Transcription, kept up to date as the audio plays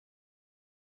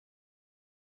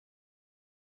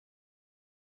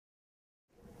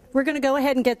we're going to go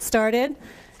ahead and get started.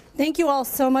 Thank you all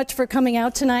so much for coming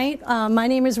out tonight. My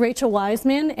name is Rachel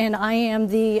Wiseman, and I am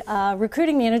the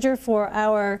recruiting manager for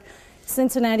our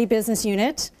Cincinnati business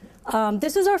unit.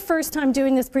 This is our first time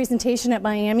doing this presentation at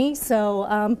Miami,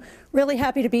 so really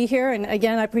happy to be here, and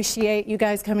again, I appreciate you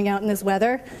guys coming out in this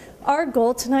weather. Our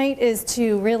goal tonight is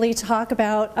to really talk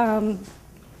about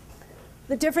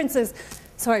the differences,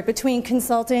 between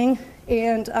consulting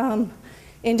and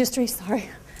industry. Sorry,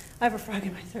 I have a frog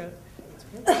in my throat.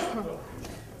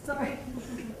 Sorry.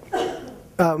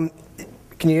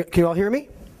 Can you all hear me?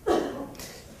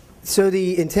 So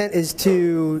the intent is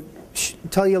to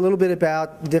tell you a little bit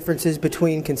about the differences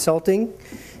between consulting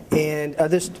and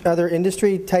other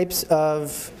industry types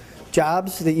of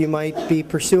jobs that you might be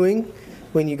pursuing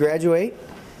when you graduate,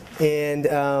 and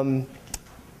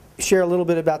share a little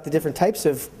bit about the different types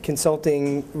of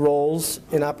consulting roles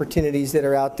and opportunities that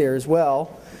are out there as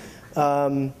well.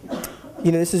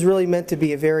 This is really meant to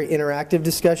be a very interactive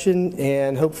discussion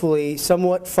and hopefully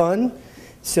somewhat fun.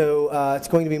 So it's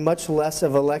going to be much less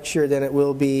of a lecture than it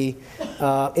will be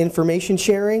information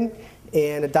sharing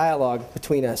and a dialogue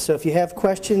between us. So if you have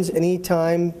questions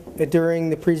anytime during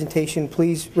the presentation,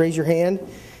 please raise your hand,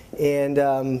 and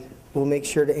we'll make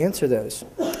sure to answer those.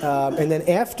 And then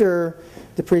after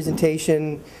the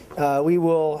presentation, we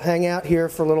will hang out here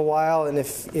for a little while, and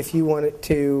if you wanted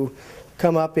to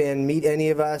come up and meet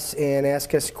any of us and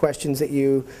ask us questions that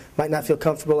you might not feel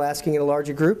comfortable asking in a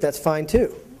larger group, that's fine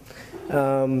too.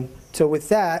 So with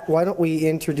that, why don't we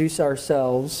introduce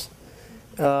ourselves.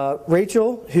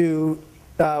 Rachel, who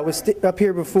was up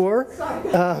here before,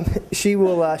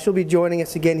 she'll be joining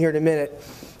us again here in a minute.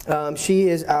 She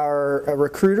is our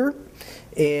recruiter,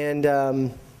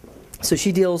 and so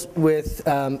she deals with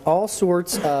all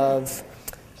sorts of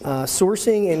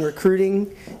sourcing and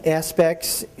recruiting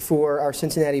aspects for our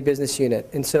Cincinnati business unit.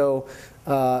 And so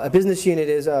a business unit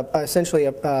is essentially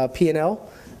a P&L.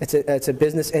 It's a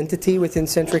business entity within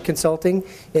Centric Consulting,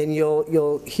 and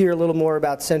you'll hear a little more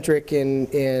about Centric and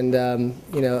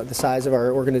the size of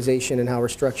our organization and how we're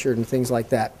structured and things like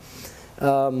that.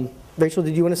 Rachel,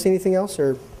 did you want to say anything else,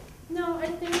 or? No, I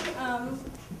think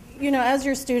as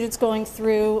your students going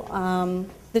through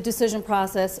the decision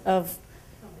process of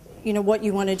what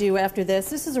you want to do after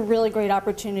this is a really great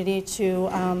opportunity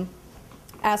to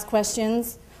ask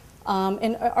questions.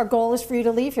 And our goal is for you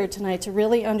to leave here tonight to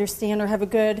really understand or have a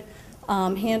good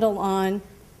handle on,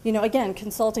 again,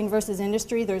 consulting versus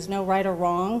industry. There's no right or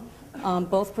wrong.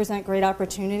 Both present great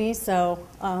opportunities, so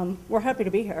we're happy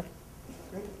to be here.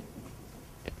 Great.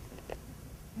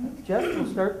 Jeff,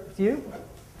 we'll start with you.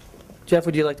 Jeff,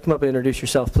 would you like to come up and introduce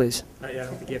yourself, please? Yeah, I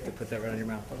don't think you have to put that right on your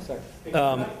mouth. I'm sorry. Can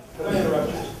I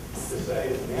interrupt you to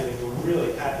say, Manny, we're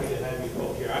really happy to have you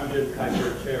both here. I'm Jim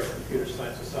Kaiser, Chair of Computer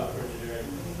Science and Software Engineering.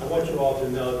 I want you all to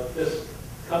know that this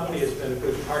company has been a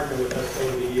good partner with us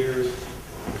over the years.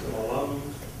 Some alums,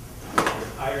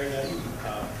 hiring us.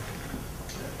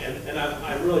 And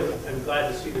I really am glad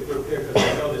to see the group here, because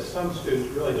I know that some students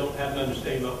really don't have an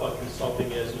understanding of what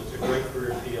consulting is, and it's a great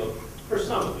career field. For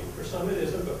some of you. For some it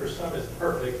isn't, but for some it's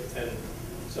perfect. And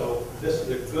so this is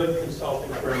a good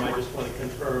consulting firm. I just want to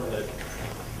confirm that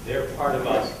they're part of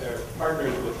us. They're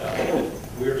partners with us. And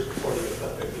we're supporting the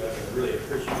stuff they're doing. I really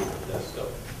appreciate this. So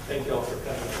thank you all for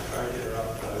coming. I'm sorry to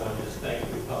interrupt, but I want to just thank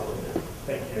you publicly.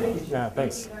 Thank you. Yeah,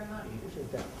 thanks. Thank you very much.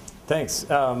 Appreciate that. Thanks.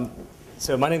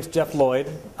 So my name's Jeff Lloyd.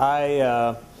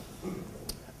 I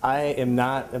am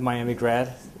not a Miami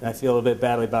grad. I feel a little bit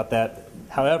badly about that.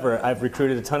 However, I've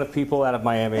recruited a ton of people out of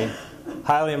Miami,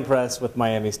 highly impressed with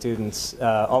Miami students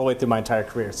all the way through my entire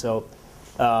career. So,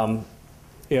 I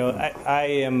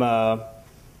am,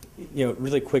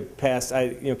 really quick past.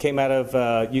 I, came out of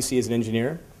UC as an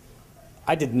engineer.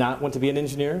 I did not want to be an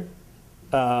engineer.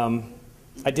 I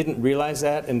didn't realize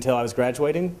that until I was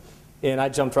graduating, and I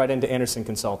jumped right into Anderson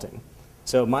Consulting.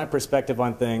 So my perspective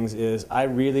on things is I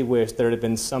really wish there had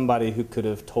been somebody who could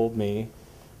have told me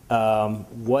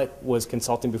what was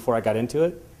consulting before I got into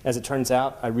it. As it turns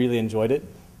out, I really enjoyed it.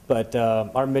 But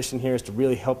our mission here is to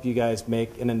really help you guys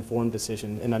make an informed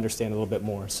decision and understand a little bit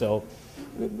more. So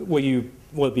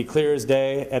will it be clear as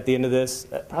day at the end of this?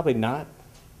 Probably not.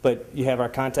 But you have our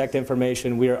contact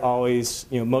information. We are always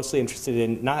mostly interested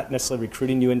in not necessarily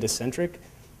recruiting you into Centric,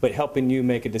 but helping you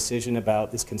make a decision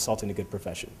about is consulting a good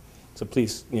profession. So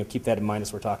please keep that in mind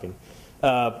as we're talking.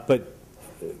 But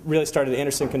really started at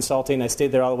Anderson Consulting. I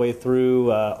stayed there all the way through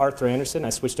Arthur Andersen.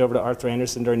 I switched over to Arthur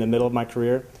Andersen during the middle of my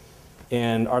career.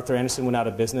 And Arthur Andersen went out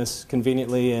of business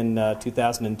conveniently in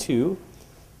 2002.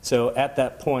 So at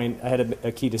that point, I had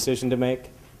a key decision to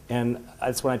make. And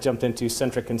that's when I jumped into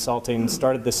Centric Consulting,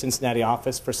 started the Cincinnati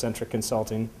office for Centric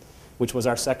Consulting, which was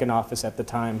our second office at the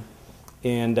time.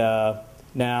 And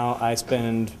now I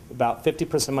spend about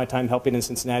 50% of my time helping in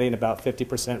Cincinnati and about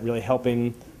 50% really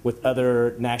helping with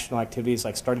other national activities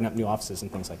like starting up new offices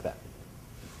and things like that.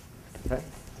 Okay.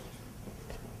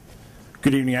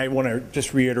 Good evening. I want to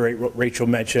just reiterate what Rachel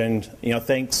mentioned.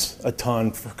 Thanks a ton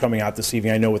for coming out this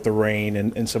evening. I know with the rain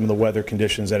and some of the weather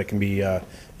conditions that it can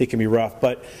be rough.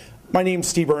 But my name's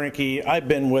Steve Bernicke. I've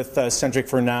been with Centric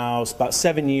for now about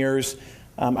 7 years.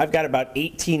 I've got about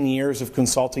 18 years of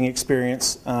consulting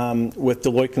experience with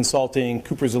Deloitte Consulting,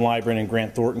 Coopers & Lybrand, and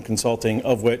Grant Thornton Consulting,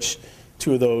 of which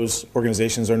 2 of those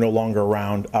organizations are no longer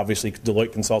around. Obviously,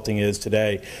 Deloitte Consulting is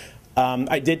today.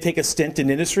 I did take a stint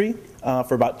in industry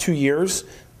for about 2 years.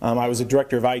 I was a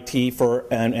director of IT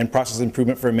and process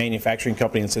improvement for a manufacturing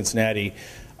company in Cincinnati.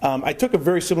 I took a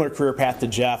very similar career path to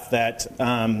Jeff that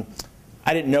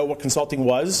I didn't know what consulting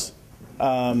was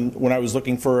when I was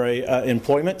looking for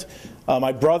employment.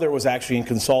 My brother was actually in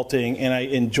consulting, and I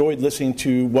enjoyed listening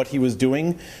to what he was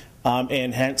doing.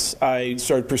 And hence, I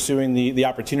started pursuing the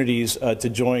opportunities to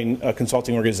join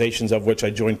consulting organizations, of which I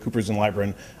joined Coopers &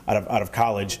 Lybrand out of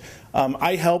college.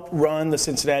 I help run the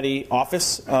Cincinnati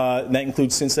office. And that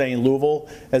includes Cincinnati and Louisville,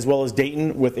 as well as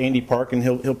Dayton with Andy Park, and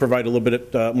he'll provide a little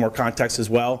bit more context as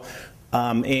well.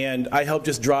 And I help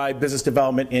just drive business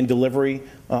development and delivery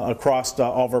across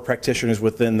all of our practitioners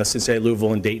within the Cincinnati,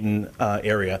 Louisville, and Dayton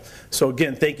area. So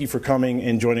again, thank you for coming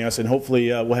and joining us, and hopefully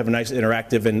we'll have a nice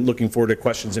interactive, and looking forward to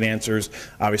questions and answers,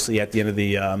 obviously at the end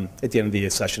of the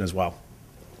session as well.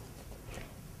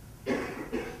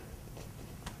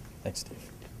 Thanks, Steve.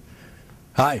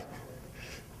 Hi,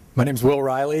 my name's Will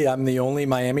Riley. I'm the only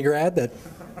Miami grad that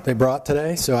they brought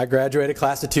today. So I graduated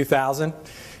class of 2000.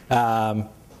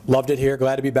 Loved it here.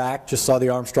 Glad to be back. Just saw the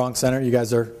Armstrong Center. You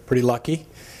guys are pretty lucky.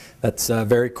 That's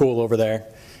very cool over there.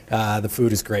 The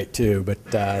food is great too, but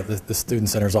the student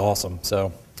center is awesome.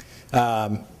 So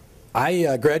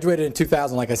I graduated in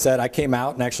 2000. Like I said, I came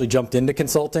out and actually jumped into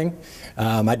consulting.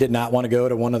 I did not want to go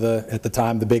to one of the, at the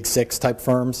time, the big 6 type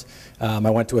firms. I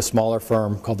went to a smaller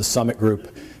firm called the Summit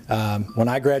Group. When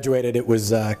I graduated, it was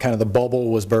kind of the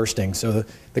bubble was bursting. So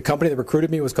the company that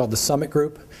recruited me was called the Summit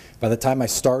Group. By the time I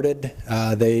started,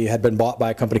 they had been bought by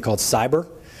a company called Cyber,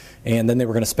 and then they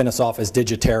were going to spin us off as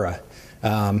Digiterra.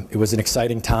 It was an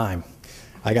exciting time.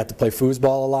 I got to play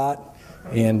foosball a lot,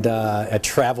 and I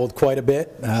traveled quite a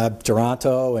bit.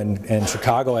 Toronto and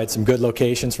Chicago, I had some good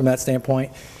locations from that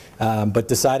standpoint, but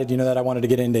decided, that I wanted to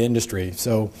get into industry.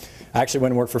 So I actually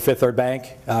went and worked for Fifth Third Bank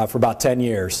for about 10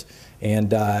 years.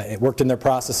 And it worked in their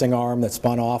processing arm that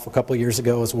spun off a couple of years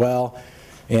ago as well.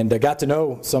 And got to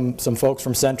know some folks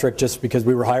from Centric just because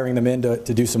we were hiring them in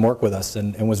to do some work with us,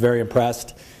 and was very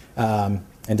impressed, and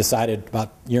decided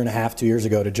about a year and a half, 2 years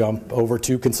ago to jump over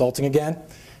to consulting again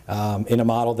in a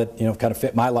model that kind of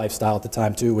fit my lifestyle at the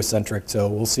time too with Centric. So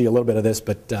we'll see a little bit of this,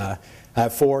 but I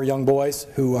have 4 young boys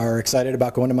who are excited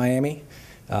about going to Miami.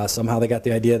 Somehow they got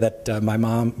the idea that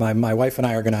my wife and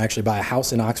I are going to actually buy a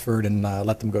house in Oxford and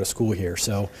let them go to school here.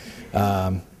 So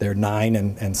they're 9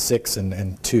 and 6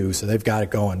 and 2, so they've got it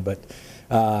going. But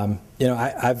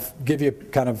I've give you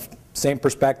kind of same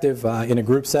perspective in a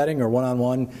group setting or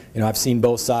one-on-one. I've seen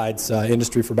both sides,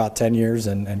 industry for about 10 years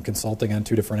and consulting on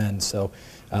 2 different ends. So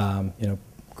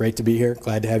great to be here.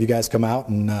 Glad to have you guys come out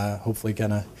and hopefully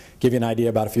kind of give you an idea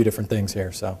about a few different things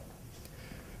here. So.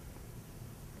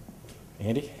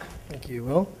 Andy? Thank you,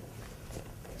 Will.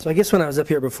 So I guess when I was up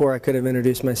here before, I could have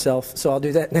introduced myself, so I'll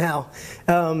do that now.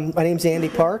 My name's Andy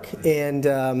Park, and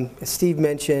as Steve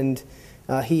mentioned,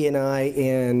 he and I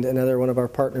and another one of our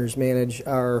partners manage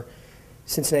our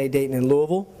Cincinnati, Dayton, and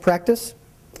Louisville practice.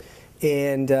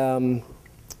 And, I've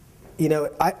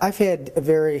had a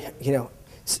very,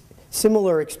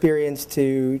 similar experience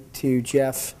to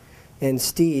Jeff and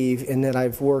Steve in that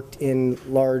I've worked in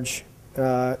large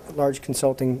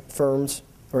consulting firms,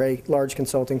 or a large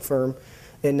consulting firm,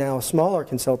 and now a smaller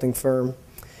consulting firm.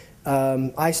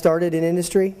 I started in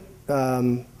industry.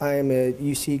 I am a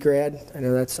UC grad. I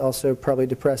know that's also probably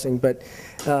depressing, but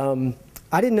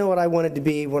I didn't know what I wanted to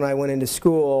be when I went into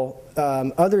school,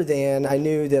 other than I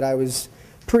knew that I was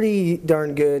pretty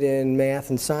darn good in math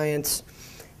and science,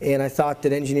 and I thought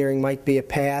that engineering might be a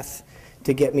path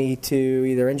to get me to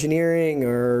either engineering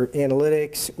or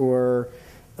analytics or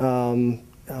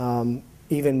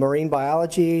even marine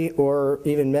biology or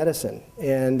even medicine.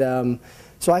 And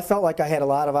so I felt like I had a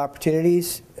lot of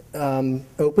opportunities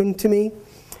open to me.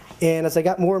 And as I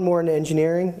got more and more into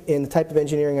engineering, and the type of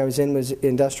engineering I was in was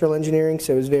industrial engineering,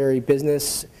 so it was very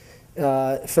business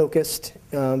focused,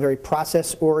 very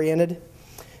process oriented.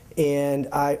 And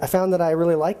I found that I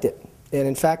really liked it. And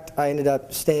in fact, I ended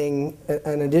up staying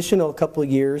an additional couple of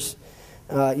years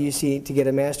at UC to get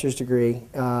a master's degree,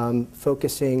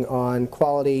 focusing on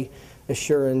quality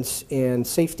assurance and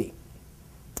safety.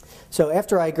 So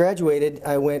after I graduated,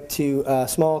 I went to a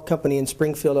small company in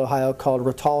Springfield, Ohio called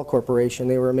Rittal Corporation.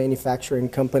 They were a manufacturing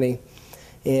company.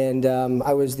 And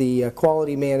I was the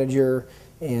quality manager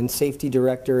and safety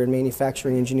director and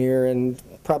manufacturing engineer, and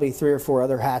probably 3 or 4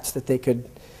 other hats that they could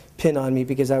pin on me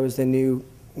because I was the new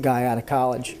guy out of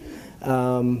college.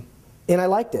 And I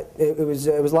liked it. It was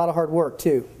a lot of hard work,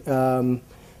 too.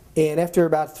 And after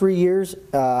about 3 years,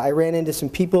 I ran into some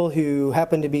people who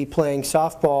happened to be playing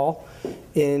softball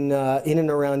in and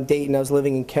around Dayton. I was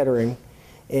living in Kettering.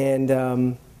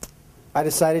 And I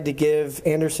decided to give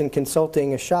Anderson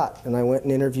Consulting a shot. And I went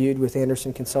and interviewed with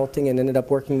Anderson Consulting and ended up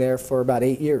working there for about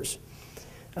 8 years.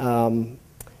 When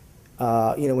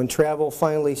travel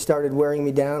finally started wearing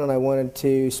me down and I wanted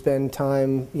to spend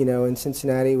time, in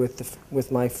Cincinnati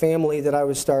with my family that I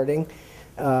was starting,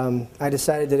 I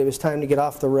decided that it was time to get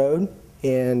off the road,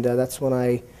 and that's when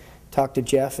I talked to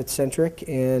Jeff at Centric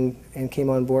and came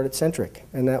on board at Centric,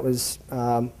 and that was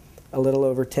a little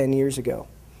over 10 years ago.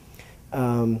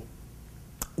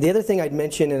 The other thing I'd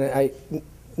mention, and a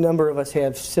number of us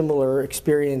have similar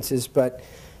experiences, but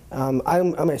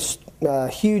I'm a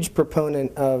huge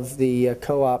proponent of the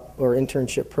co-op or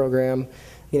internship program.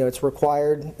 It's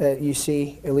required at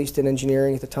UC, at least in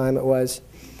engineering at the time it was.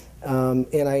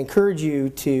 And I encourage you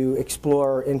to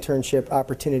explore internship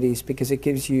opportunities because it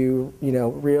gives you,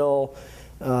 real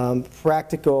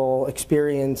practical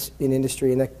experience in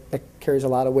industry, and that carries a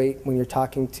lot of weight when you're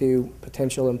talking to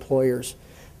potential employers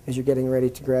as you're getting ready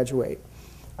to graduate.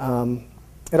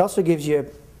 It also gives you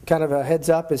kind of a heads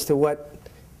up as to what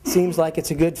seems like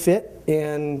it's a good fit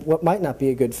and what might not be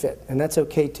a good fit, and that's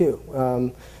okay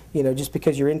too. Just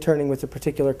because you're interning with a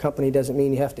particular company doesn't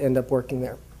mean you have to end up working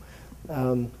there.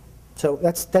 So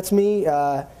that's me.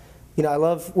 I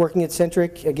love working at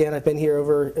Centric. Again, I've been here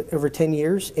over 10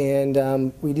 years,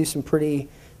 and we do some pretty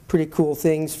cool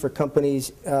things for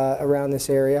companies around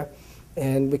this area,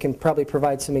 and we can probably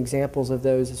provide some examples of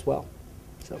those as well.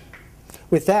 So,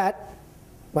 with that,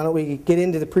 why don't we get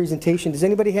into the presentation? Does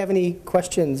anybody have any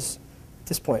questions at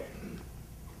this point?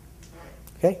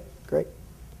 Okay, great.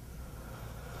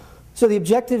 So the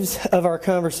objectives of our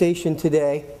conversation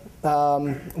today.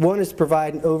 One is to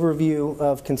provide an overview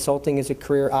of consulting as a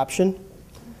career option.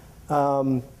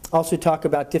 Also talk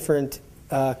about different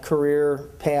career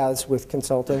paths with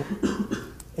consulting.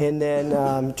 And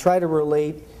then try to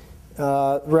relate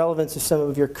relevance of some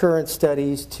of your current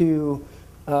studies to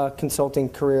consulting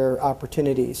career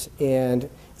opportunities. And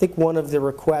I think one of the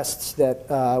requests that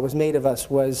was made of us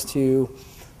was to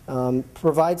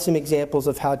provide some examples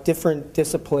of how different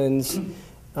disciplines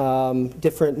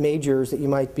different majors that you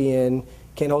might be in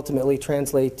can ultimately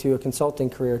translate to a consulting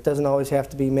career. It doesn't always have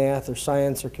to be math or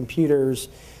science or computers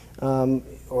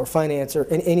or finance or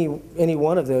any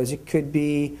one of those. It could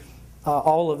be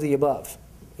all of the above.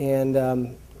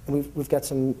 And we've got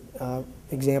some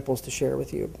examples to share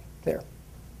with you there.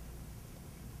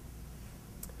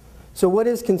 So what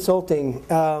is consulting?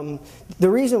 The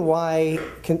reason why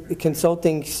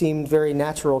consulting seemed very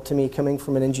natural to me coming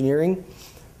from an engineering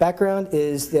background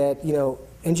is that,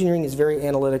 engineering is very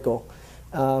analytical.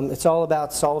 It's all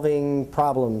about solving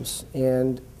problems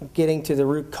and getting to the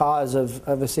root cause of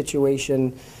a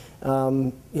situation,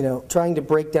 trying to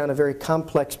break down a very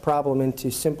complex problem into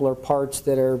simpler parts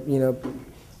that are,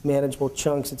 manageable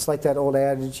chunks. It's like that old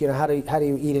adage, how do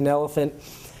you eat an elephant?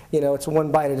 It's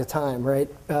one bite at a time, right?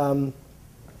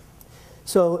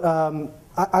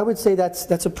 I would say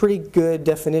that's a pretty good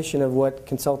definition of what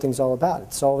consulting is all about.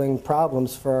 It's solving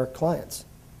problems for our clients.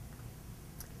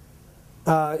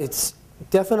 It's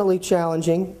definitely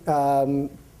challenging.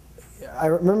 I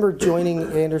remember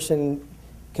joining Anderson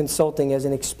Consulting as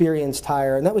an experienced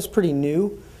hire, and that was pretty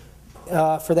new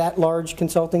for that large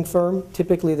consulting firm.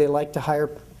 Typically, they like to hire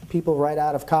people right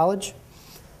out of college.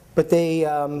 But they,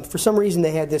 for some reason,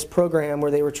 they had this program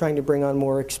where they were trying to bring on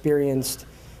more experienced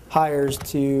hires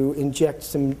to inject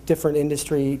some different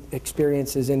industry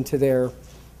experiences into their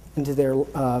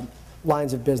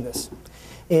lines of business.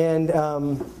 And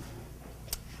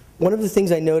one of the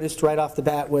things I noticed right off the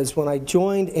bat was when I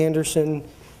joined Anderson,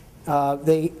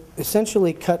 they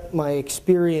essentially cut my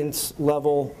experience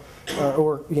level,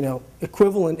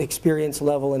 equivalent experience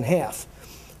level in half.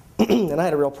 And I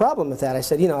had a real problem with that. I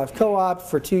said, I've co-opted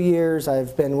for 2 years,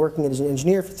 I've been working as an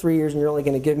engineer for 3 years, and you're only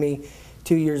going to give me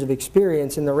 2 years of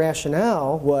experience. And the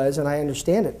rationale was, and I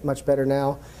understand it much better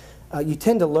now, you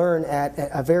tend to learn at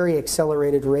a very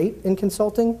accelerated rate in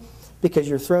consulting because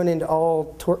you're thrown into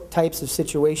all types of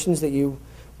situations that you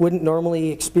wouldn't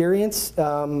normally experience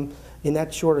in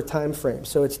that shorter time frame.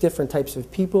 So it's different types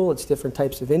of people, it's different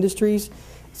types of industries,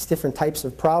 it's different types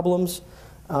of problems.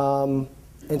 And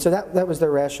so that was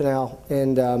their rationale,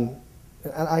 and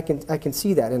I can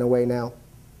see that in a way now.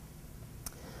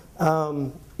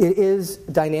 It is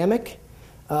dynamic.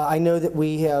 I know that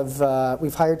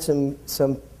we've hired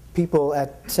some people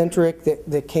at Centric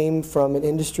that came from an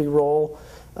industry role,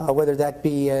 whether that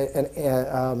be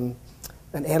an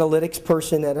analytics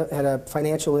person at a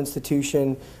financial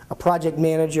institution, a project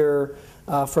manager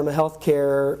from a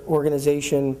healthcare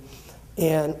organization.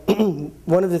 And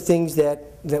one of the things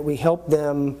that we help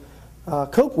them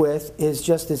cope with is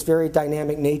just this very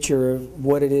dynamic nature of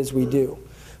what it is we do.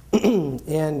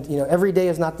 And every day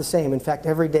is not the same. In fact,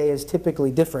 every day is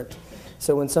typically different.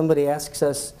 So when somebody asks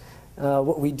us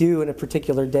what we do in a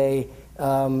particular day,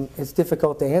 it's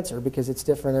difficult to answer because it's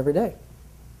different every day.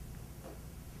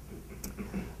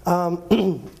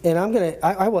 And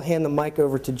I will hand the mic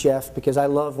over to Jeff because I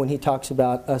love when he talks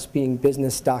about us being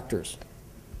business doctors.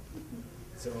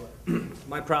 So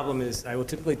my problem is I will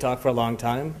typically talk for a long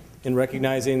time, and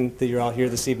recognizing that you're all here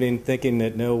this evening thinking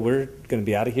that, no, we're going to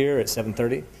be out of here at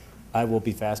 7:30, I will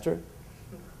be faster.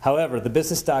 However, the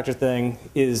business doctor thing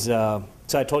is, so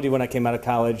I told you when I came out of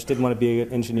college, didn't want to be an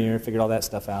engineer, figured all that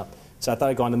stuff out. So I thought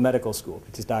I'd go on to medical school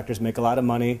because doctors make a lot of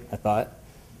money, I thought.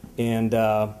 And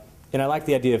I like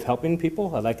the idea of helping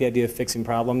people. I like the idea of fixing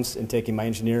problems and taking my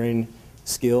engineering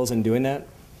skills and doing that.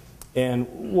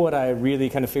 And what I really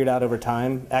kind of figured out over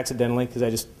time, accidentally,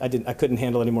 because I couldn't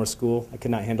handle any more school. I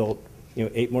could not handle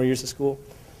 8 more years of school.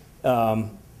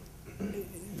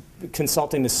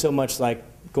 Consulting is so much like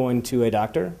going to a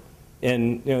doctor.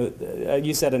 And I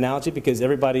use that analogy because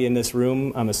everybody in this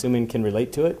room, I'm assuming, can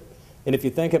relate to it. And if you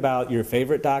think about your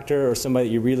favorite doctor or somebody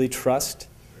that you really trust,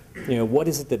 what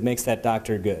is it that makes that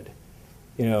doctor good?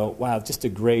 Wow, just a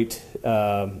great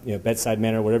bedside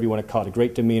manner, whatever you want to call it, a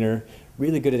great demeanor,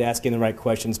 really good at asking the right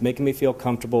questions, making me feel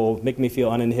comfortable, making me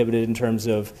feel uninhibited in terms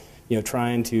of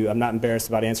I'm not embarrassed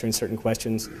about answering certain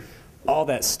questions. All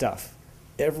that stuff,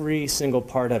 every single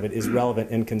part of it is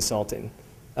relevant in consulting.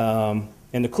 And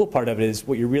the cool part of it is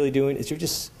what you're really doing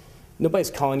is nobody's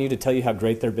calling you to tell you how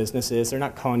great their business is. They're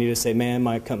not calling you to say, man,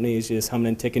 my company is just humming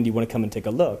and ticking. Do you want to come and take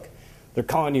a look? They're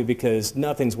calling you because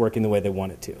nothing's working the way they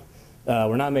want it to.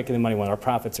 We're not making the money when our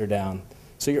profits are down.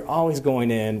 So you're always going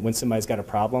in when somebody's got a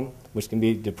problem, which can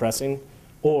be depressing,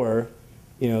 or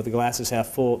the glass is half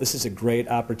full. This is a great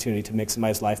opportunity to make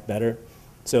somebody's life better.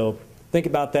 So think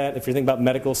about that. If you're thinking about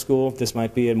medical school, this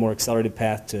might be a more accelerated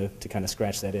path to kind of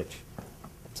scratch that itch.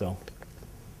 So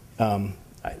I'm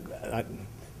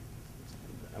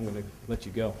going to let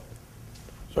you go.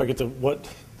 So I get to what?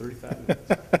 35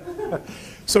 minutes.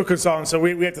 So consultant, so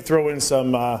we have to throw in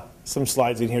some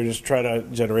slides in here, just try to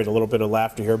generate a little bit of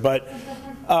laughter here. But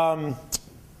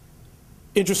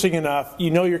interesting enough,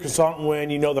 your consultant when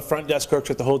the front desk clerks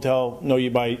at the hotel know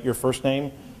you by your first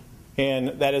name.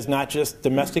 And that is not just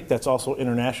domestic, that's also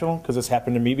international, because it's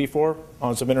happened to me before.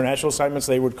 On some international assignments,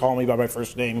 they would call me by my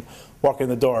first name, walk in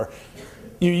the door.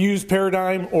 You use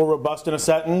paradigm or robust in a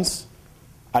sentence,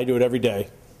 I do it every day.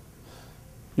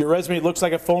 Your resume looks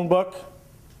like a phone book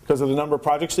because of the number of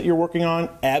projects that you're working on,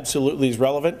 absolutely is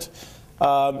relevant.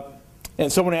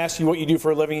 And someone asks you what you do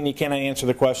for a living and you cannot answer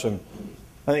the question.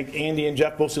 I think Andy and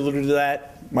Jeff both alluded to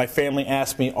that. My family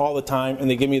asks me all the time, and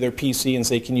they give me their PC and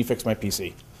say, can you fix my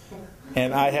PC?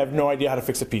 And I have no idea how to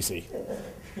fix a PC.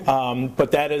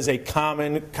 But that is a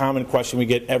common question we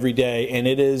get every day, and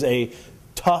it is a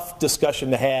tough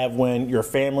discussion to have when your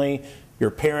family,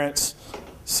 your parents,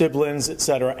 siblings,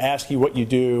 etc., ask you what you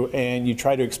do, and you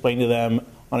try to explain to them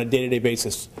on a day-to-day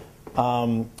basis.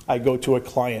 I go to a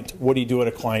client, what do you do at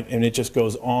a client? And it just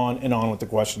goes on and on with the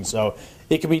question. So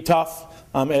it can be tough,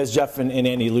 as Jeff and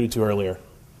Andy alluded to earlier.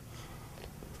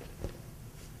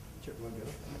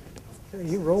 Hey,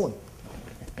 you're rolling.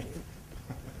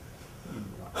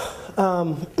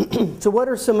 So what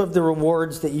are some of the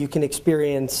rewards that you can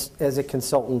experience as a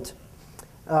consultant?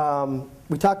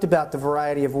 We talked about the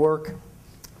variety of work,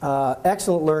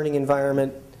 excellent learning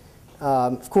environment.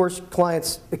 Of course,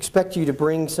 clients expect you to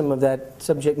bring some of that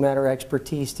subject matter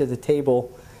expertise to the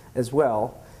table as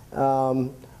well.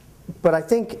 But I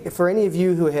think for any of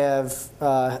you who have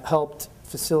helped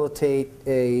facilitate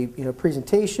a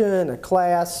presentation, a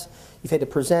class, you've had to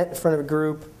present in front of a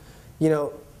group,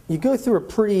 you go through a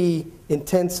pretty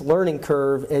intense learning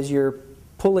curve as you're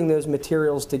pulling those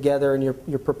materials together and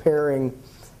you're preparing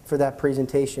for that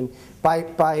presentation.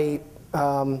 By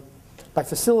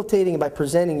facilitating and by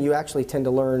presenting, you actually tend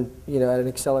to learn at an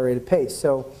accelerated pace.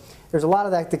 So there's a lot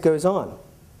of that goes on.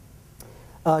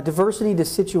 Diversity to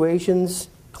situations,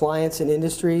 clients, and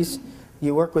industries.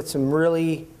 You work with some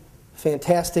really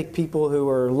fantastic people who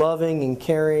are loving and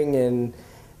caring, and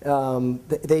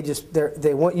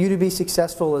they want you to be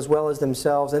successful as well as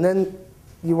themselves. And then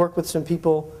you work with some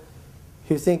people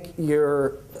who think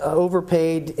you're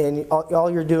overpaid, and all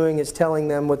you're doing is telling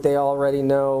them what they already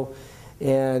know.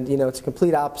 And it's a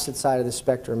complete opposite side of the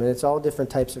spectrum, and it's all different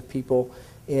types of people.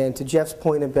 And to Jeff's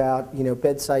point about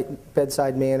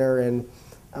bedside manner and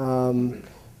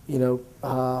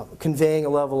conveying a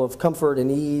level of comfort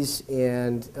and ease,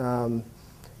 and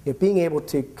being able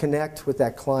to connect with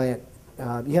that client,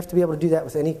 you have to be able to do that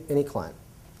with any client.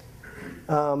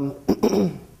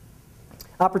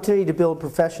 Opportunity to build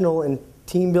professional and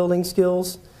team building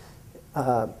skills.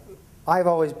 I've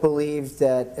always believed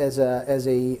that as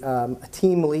a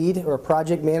team lead or a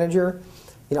project manager,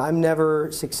 I'm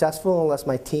never successful unless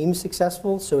my team's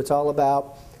successful. So it's all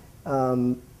about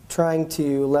trying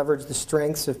to leverage the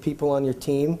strengths of people on your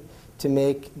team to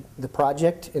make the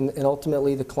project and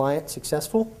ultimately the client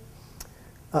successful.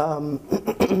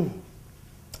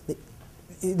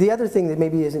 The other thing that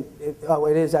maybe isn't,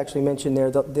 it is actually mentioned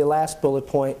there, the last bullet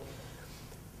point,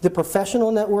 the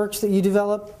professional networks that you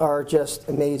develop are just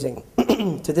amazing.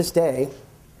 To this day,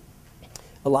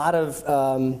 a lot of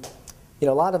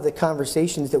the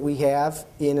conversations that we have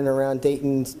in and around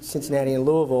Dayton, Cincinnati, and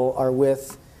Louisville are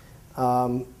with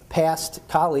past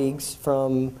colleagues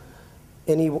from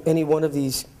any one of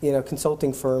these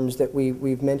consulting firms that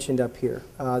we've mentioned up here.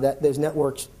 Those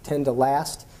networks tend to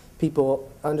last.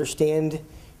 People understand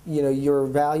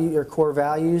your core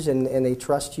values, and they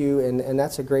trust you, and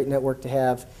that's a great network to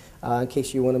have in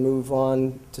case you want to move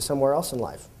on to somewhere else in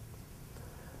life.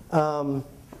 And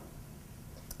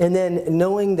then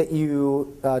knowing that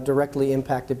you directly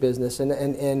impact a business,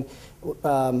 and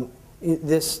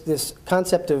this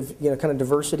concept of kind of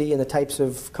diversity in the types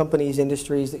of companies,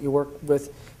 industries that you work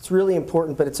with, it's really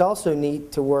important. But it's also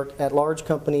neat to work at large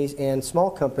companies and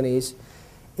small companies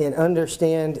and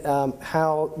understand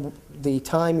how the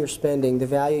time you're spending, the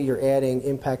value you're adding,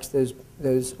 impacts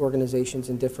those organizations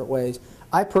in different ways.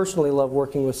 I personally love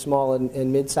working with small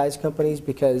and mid-sized companies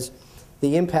because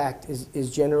the impact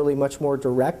is generally much more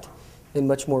direct and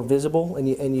much more visible,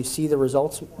 and you see the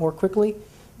results more quickly,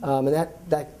 and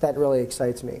that really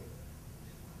excites me.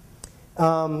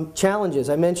 Challenges.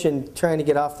 I mentioned trying to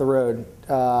get off the road.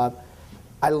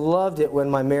 I loved it when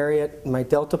my Marriott, my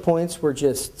Delta points were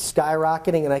just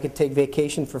skyrocketing, and I could take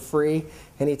vacation for free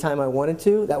anytime I wanted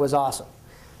to. That was awesome.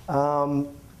 The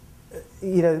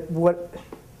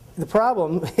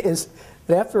problem is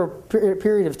that after a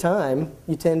period of time,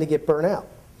 you tend to get burnt out.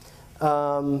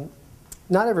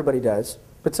 Not everybody does,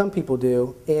 but some people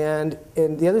do. And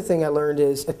the other thing I learned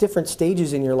is at different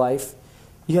stages in your life,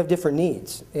 you have different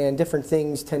needs, and different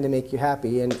things tend to make you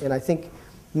happy. And I think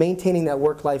maintaining that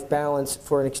work-life balance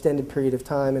for an extended period of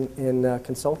time in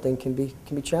consulting can be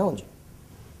challenging.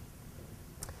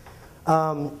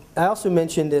 I also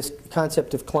mentioned this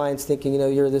concept of clients thinking,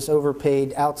 you're this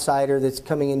overpaid outsider that's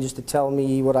coming in just to tell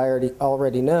me what I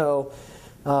already know.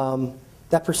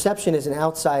 That perception as an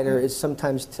outsider is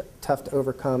sometimes tough to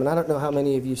overcome. And I don't know how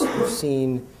many of you have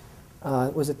seen,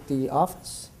 was it The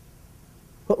Office?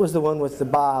 What was the one with the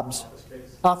Bobs?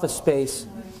 Office Space.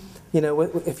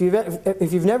 If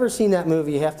you've never seen that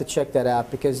movie, you have to check that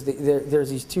out, because there's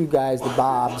these two guys, the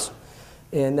Bobs,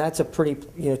 and that's a pretty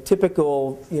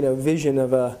typical vision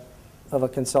of a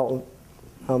consultant,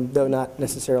 though not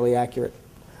necessarily accurate.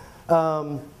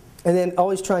 And then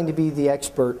always trying to be the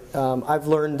expert. I've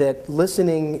learned that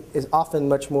listening is often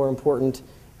much more important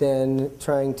than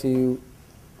trying to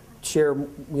share,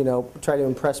 try to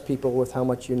impress people with how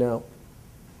much you know.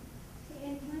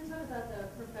 And can I talk about the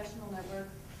professional network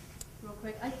real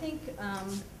quick? I think,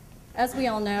 as we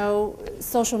all know,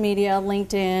 social media,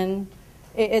 LinkedIn,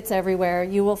 it's everywhere.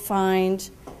 You will find,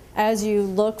 as you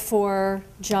look for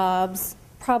jobs,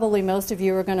 probably most of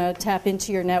you are going to tap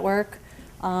into your network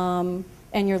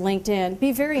and your LinkedIn.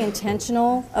 Be very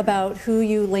intentional about who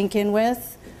you link in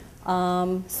with.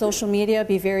 Social media,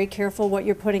 be very careful what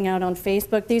you're putting out on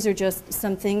Facebook. These are just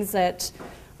some things that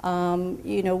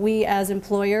we as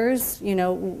employers,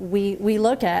 we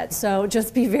look at. So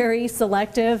just be very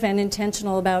selective and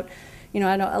intentional about,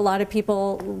 I know a lot of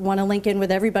people want to link in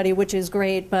with everybody, which is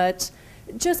great, but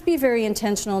just be very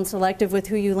intentional and selective with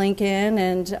who you link in,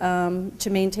 and to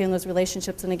maintain those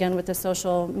relationships. And again, with the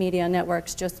social media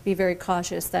networks, just be very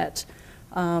cautious that,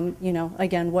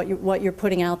 again, what you're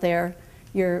putting out there,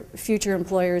 your future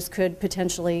employers could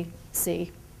potentially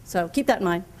see. So keep that in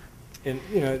mind. And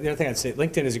the other thing I'd say,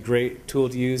 LinkedIn is a great tool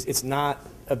to use. It's not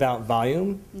about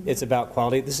volume. It's about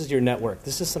quality. This is your network.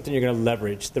 This is something you're going to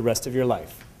leverage the rest of your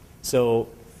life. So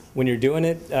when you're doing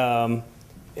it,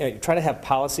 try to have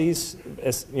policies.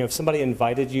 As, if somebody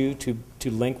invited you to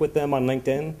link with them on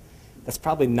LinkedIn, that's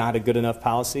probably not a good enough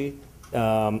policy.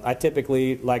 I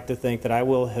typically like to think that I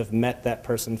will have met that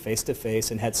person face to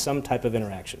face and had some type of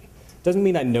interaction. Doesn't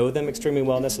mean I know them extremely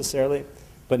well necessarily,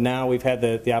 but now we've had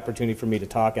the opportunity for me to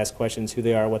talk, ask questions, who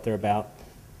they are, what they're about.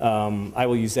 I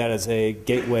will use that as a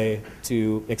gateway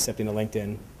to accepting a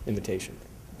LinkedIn invitation.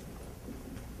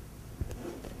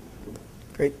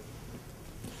 Great.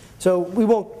 So we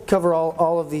won't cover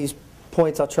all of these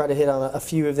points. I'll try to hit on a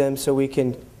few of them so we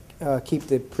can keep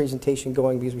the presentation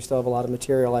going because we still have a lot of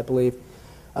material, I believe.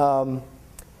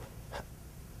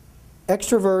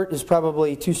 Extrovert is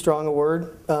probably too strong a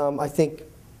word. I think,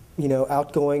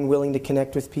 outgoing, willing to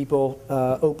connect with people,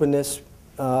 openness,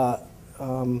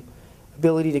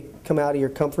 ability to come out of your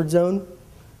comfort zone.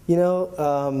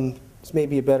 It's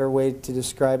maybe a better way to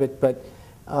describe it, but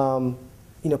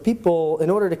people, in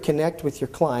order to connect with your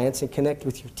clients and connect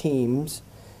with your teams,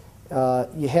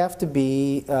 you have to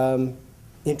be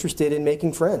interested in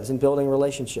making friends and building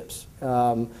relationships.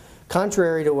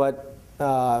 Contrary to what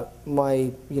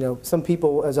some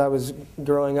people, as I was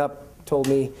growing up, told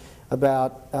me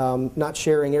about not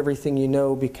sharing everything you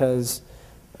know because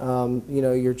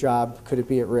your job could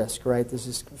be at risk, right? This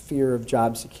is fear of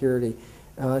job security.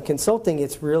 Consulting,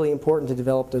 it's really important to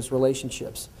develop those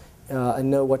relationships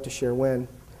and know what to share when.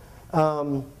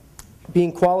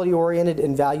 Being quality-oriented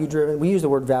and value-driven. We use the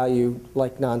word value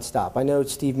like nonstop. I know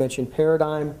Steve mentioned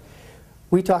paradigm.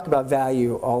 We talk about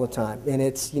value all the time. And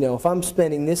it's, if I'm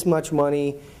spending this much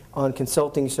money on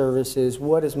consulting services,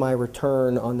 what is my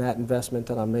return on that investment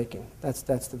that I'm making? That's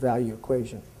the value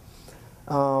equation.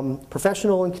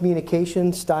 Professional and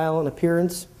communication, style and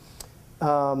appearance.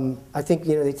 I think,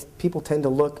 people tend to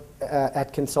look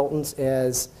at consultants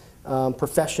as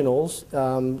professionals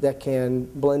that can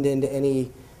blend into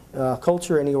any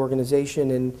culture, any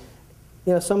organization, and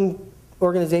some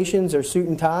organizations are suit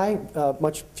and tie,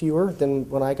 much fewer than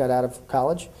when I got out of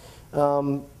college.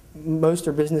 Most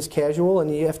are business casual,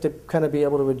 and you have to kind of be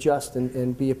able to adjust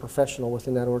and be a professional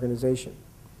within that organization.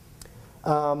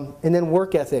 And then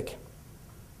work ethic.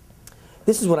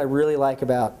 This is what I really like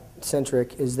about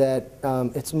Centric, is that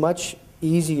it's much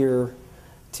easier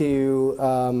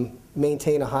to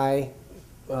maintain a high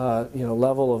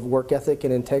level of work ethic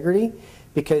and integrity,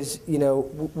 because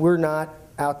we're not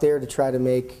out there to try to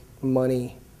make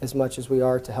money as much as we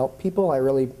are to help people. I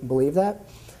really believe that.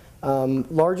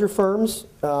 Larger firms,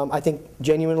 I think,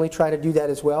 genuinely try to do that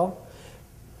as well,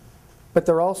 but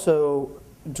they're also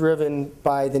driven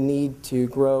by the need to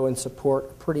grow and support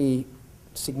a pretty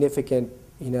significant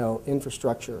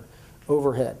infrastructure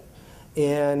overhead.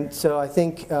 And so I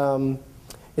think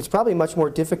it's probably much more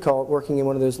difficult working in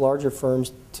one of those larger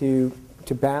firms to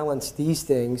balance these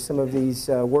things, some of these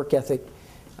work ethic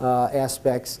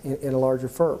aspects in a larger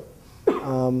firm.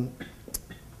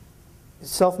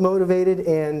 Self-motivated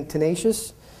and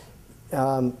tenacious.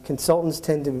 Consultants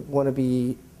tend to want to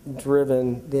be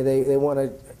driven. They want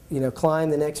to climb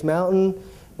the next mountain.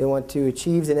 They want to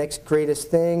achieve the next greatest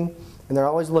thing, and they're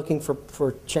always looking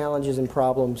for challenges and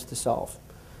problems to solve.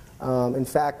 In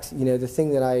fact, the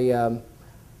thing that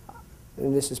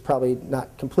and this is probably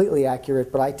not completely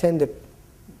accurate, but I tend to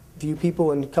view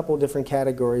people in a couple of different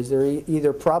categories. They're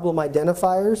either problem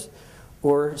identifiers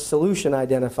or solution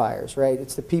identifiers, right?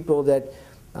 It's the people that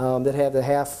have the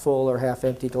half full or half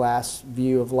empty glass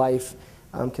view of life.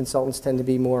 Consultants tend to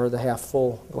be more the half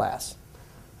full glass.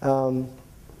 And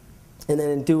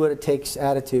then do what it takes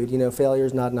attitude. Failure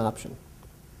is not an option.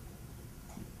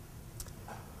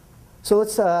 So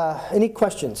let's, any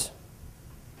questions?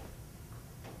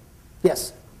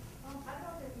 Yes? I don't know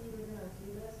if you were going to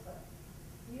do this, but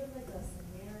do you have like a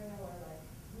scenario or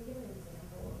can you give an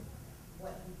example of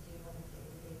what you do on a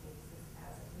day-to-day basis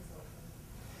as a consultant?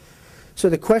 So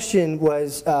the question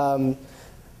was,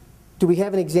 do we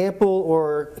have an example,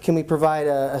 or can we provide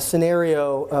a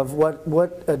scenario of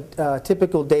what a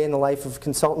typical day in the life of a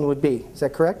consultant would be? Is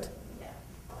that correct? Yeah.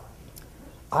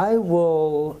 I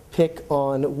will pick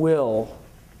on Will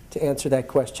to answer that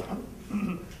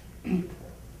question.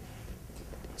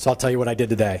 So I'll tell you what I did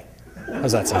today.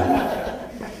 How's that sound?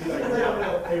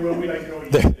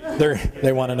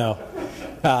 They want to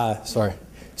know. Sorry.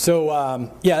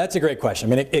 So yeah, that's a great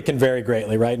question. I mean, it can vary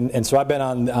greatly, right? And so I've been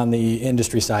on the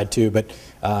industry side too, but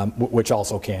which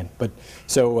also can. But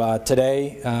so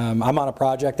today I'm on a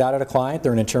project out at a client.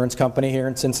 They're an insurance company here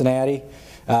in Cincinnati.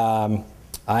 I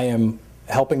am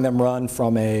helping them run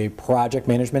from a project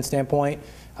management standpoint,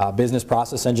 business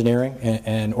process engineering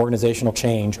and organizational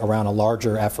change around a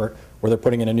larger effort where they're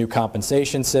putting in a new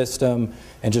compensation system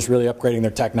and just really upgrading their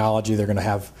technology. They're going to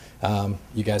have,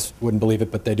 you guys wouldn't believe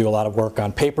it, but they do a lot of work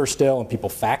on paper still, and people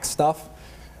fax stuff.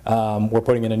 We're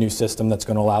putting in a new system that's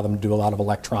going to allow them to do a lot of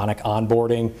electronic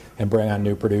onboarding and bring on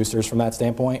new producers from that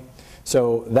standpoint.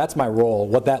 So that's my role.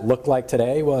 What that looked like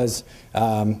today was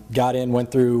got in,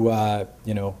 went through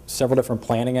several different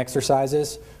planning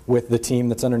exercises with the team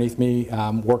that's underneath me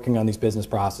working on these business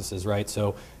processes, right?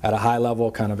 So at a high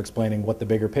level, kind of explaining what the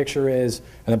bigger picture is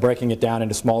and then breaking it down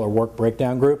into smaller work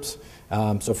breakdown groups.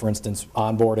 So for instance,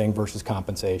 onboarding versus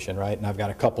compensation, right? And I've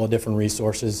got a couple of different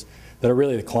resources that are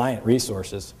really the client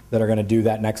resources that are going to do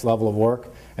that next level of work.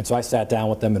 And so I sat down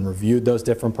with them and reviewed those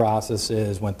different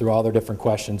processes, went through all their different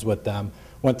questions with them,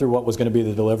 went through what was going to be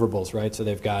the deliverables, right? So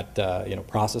they've got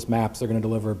process maps they're going to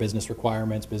deliver, business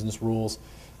requirements, business rules.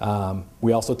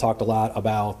 We also talked a lot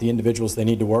about the individuals they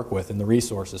need to work with and the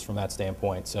resources from that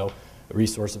standpoint. So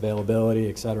resource availability,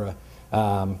 et cetera.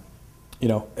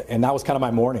 And that was kind of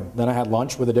my morning. Then I had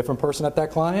lunch with a different person at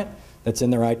that client that's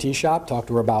in their IT shop, talked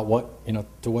to her about what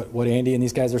Andy and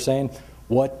these guys are saying.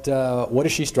 What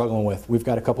is she struggling with? We've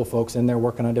got a couple folks in there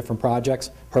working on different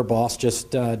projects. Her boss just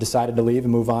decided to leave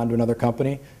and move on to another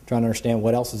company, trying to understand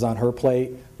what else is on her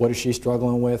plate, what is she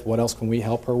struggling with, what else can we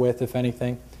help her with, if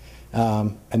anything.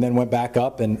 And then went back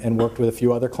up and worked with a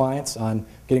few other clients on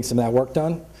getting some of that work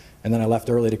done. And then I left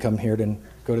early to come here to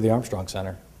go to the Armstrong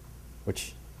Center,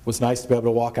 which was nice to be able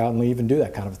to walk out and leave and do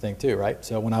that kind of a thing too, right?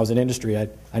 So when I was in industry,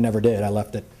 I never did. I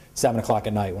left at 7 o'clock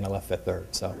at night when I left Fifth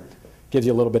Third. So gives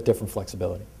you a little bit different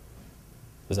flexibility.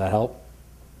 Does that help?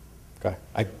 Okay.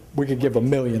 We could give a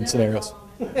million scenarios.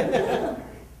 You want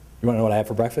to know what I had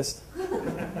for breakfast?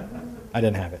 I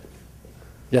didn't have it.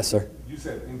 Yes, sir. You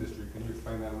said industry. Can you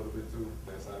explain that a little bit too?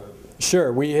 That side of it?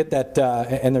 Sure. We hit that,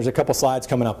 and there's a couple slides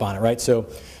coming up on it, right? So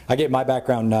I gave my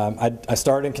background. I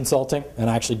started in consulting, and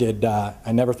I actually did,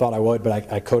 I never thought I would,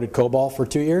 but I coded COBOL for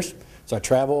 2 years. So I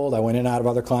traveled, I went in and out of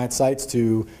other client sites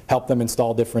to help them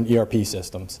install different ERP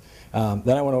systems. Then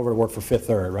I went over to work for Fifth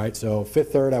Third, right? So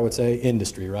Fifth Third, I would say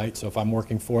industry, right? So if I'm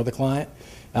working for the client,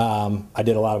 I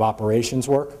did a lot of operations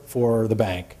work for the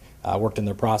bank. I worked in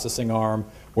their processing arm,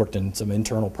 worked in some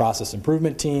internal process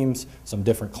improvement teams, some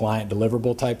different client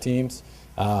deliverable type teams.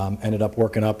 Ended up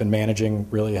working up and managing,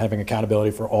 really having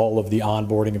accountability for all of the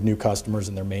onboarding of new customers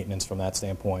and their maintenance from that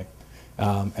standpoint.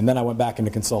 And then I went back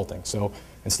into consulting. So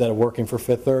instead of working for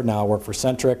Fifth Third, now I work for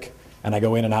Centric, and I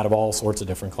go in and out of all sorts of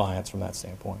different clients from that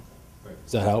standpoint.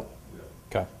 Does that help?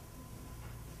 Yeah. Okay.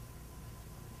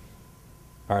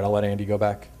 All right, I'll let Andy go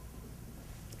back.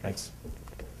 Thanks.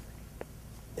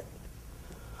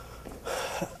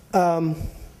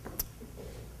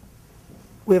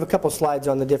 We have a couple slides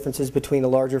on the differences between a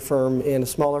larger firm and a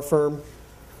smaller firm.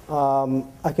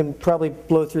 I can probably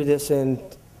blow through this in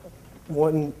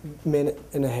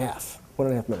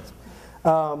 1.5 minutes.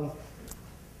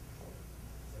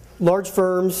 Large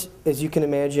firms, as you can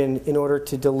imagine, in order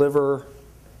to deliver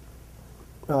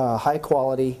high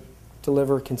quality,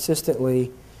 deliver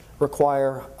consistently,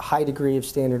 require a high degree of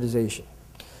standardization.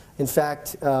 In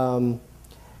fact,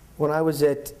 when I was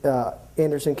at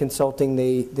Anderson Consulting,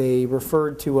 they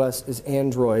referred to us as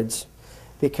androids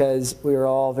because we were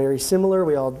all very similar.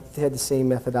 We all had the same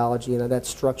methodology, and that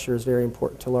structure is very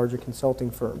important to larger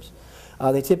consulting firms.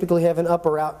 They typically have an up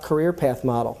or out career path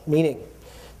model, meaning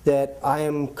that I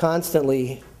am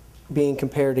constantly being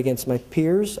compared against my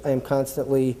peers. I am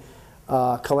constantly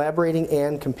collaborating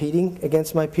and competing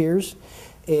against my peers.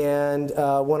 And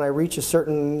when I reach a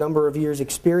certain number of years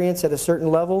experience at a certain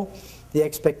level, the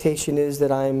expectation is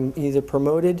that I'm either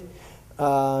promoted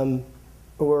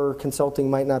or consulting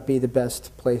might not be the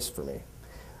best place for me.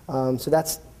 So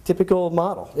that's typical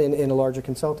model in a larger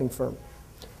consulting firm.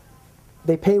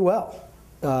 They pay well.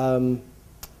 You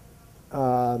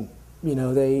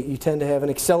tend to have an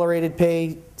accelerated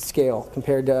pay scale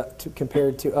compared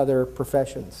to other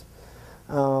professions.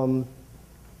 The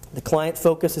client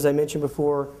focus, as I mentioned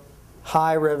before,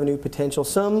 high revenue potential.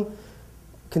 Some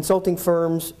consulting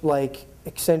firms like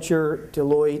Accenture,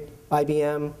 Deloitte,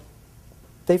 IBM,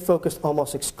 they focus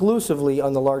almost exclusively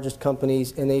on the largest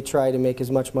companies, and they try to make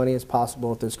as much money as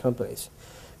possible at those companies.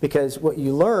 Because what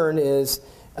you learn is,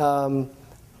 in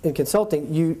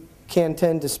consulting, you can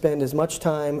tend to spend as much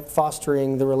time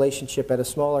fostering the relationship at a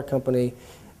smaller company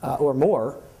or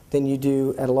more than you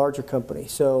do at a larger company.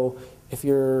 So if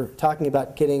you're talking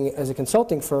about getting, as a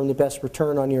consulting firm, the best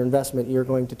return on your investment, you're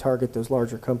going to target those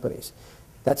larger companies.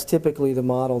 That's typically the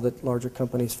model that larger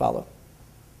companies follow.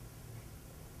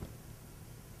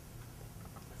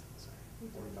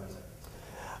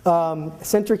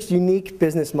 Centric's unique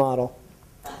business model.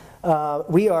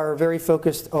 We are very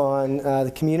focused on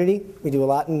the community. We do a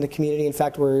lot in the community. In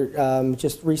fact, we're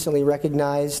just recently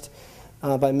recognized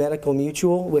by Medical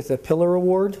Mutual with a Pillar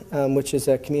Award, which is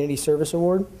a community service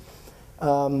award.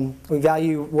 We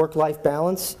value work-life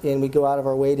balance, and we go out of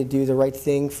our way to do the right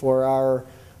thing for our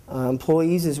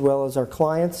employees as well as our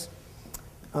clients.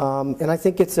 And I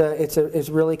think it's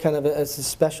really kind of a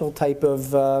special type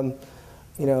of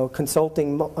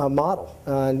consulting model.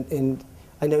 And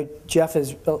I know Jeff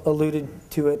has alluded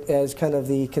to it as kind of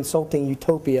the consulting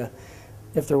utopia,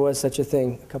 if there was such a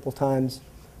thing, a couple times,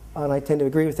 and I tend to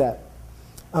agree with that.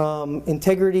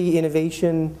 Integrity,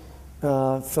 innovation,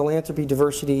 philanthropy,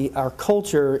 diversity, our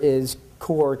culture is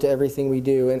core to everything we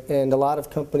do, and a lot of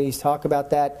companies talk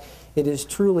about that. It is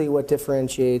truly what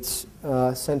differentiates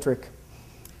Centric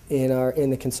in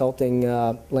the consulting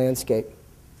landscape.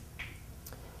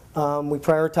 We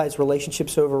prioritize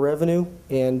relationships over revenue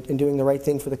and doing the right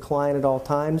thing for the client at all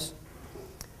times.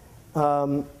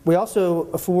 We also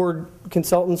afford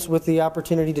consultants with the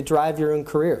opportunity to drive your own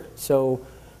career. So,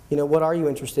 what are you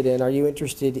interested in? Are you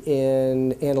interested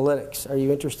in analytics? Are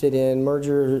you interested in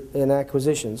merger and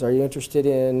acquisitions? Are you interested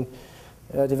in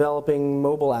developing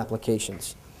mobile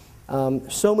applications?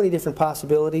 So many different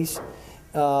possibilities.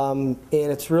 And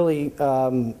it's really,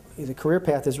 the career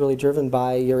path is really driven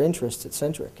by your interests at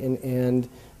Centric and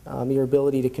your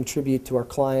ability to contribute to our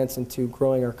clients and to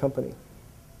growing our company.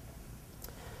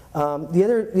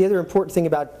 The other important thing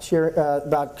about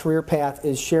career path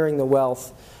is sharing the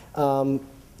wealth.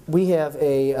 We have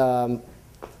a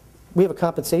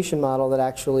compensation model that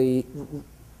actually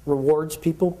rewards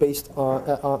people based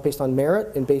on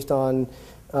merit and based on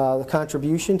the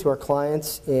contribution to our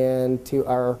clients and to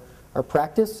our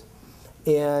practice.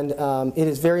 And it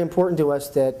is very important to us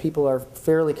that people are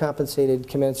fairly compensated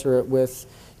commensurate with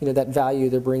that value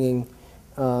they're bringing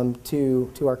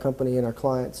to our company and our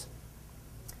clients.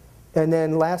 And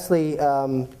then lastly,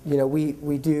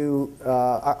 we do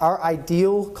our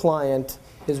ideal client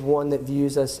is one that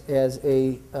views us as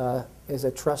a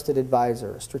trusted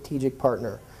advisor, a strategic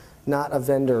partner, not a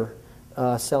vendor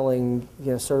selling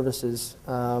services,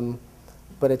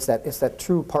 but it's that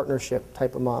true partnership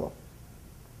type of model.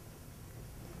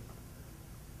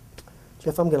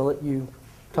 Jeff, I'm going to let you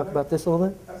talk about this a little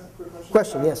bit. Ask a quick question.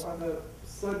 Question, yes. On the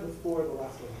slide before the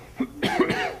last one,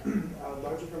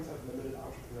 larger firms have limited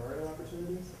entrepreneurial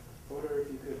opportunities. I wonder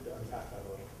if you could unpack that a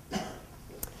little.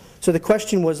 So the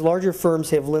question was, larger firms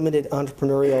have limited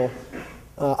entrepreneurial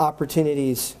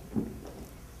opportunities.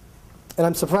 And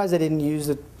I'm surprised I didn't use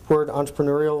the word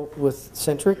entrepreneurial with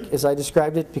Centric as I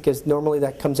described it, because normally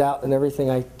that comes out in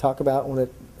everything I talk about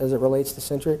as it relates to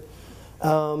Centric.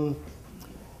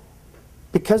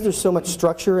 Because there's so much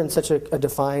structure and such a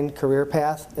defined career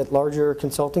path at larger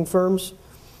consulting firms,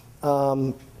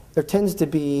 there tends to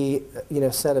be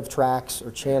a set of tracks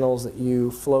or channels that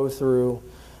you flow through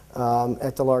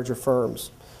at the larger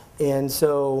firms. And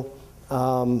so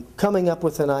coming up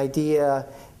with an idea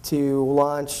to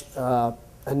launch a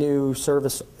new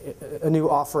service, a new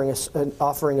offering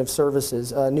of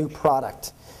services, a new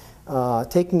product,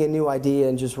 taking a new idea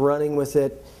and just running with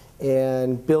it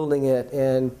and building it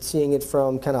and seeing it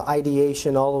from kind of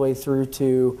ideation all the way through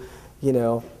to,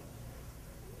 an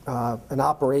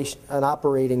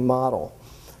operating model.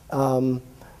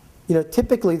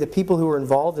 Typically the people who are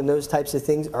involved in those types of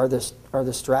things are the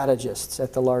strategists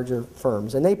at the larger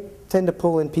firms, and they tend to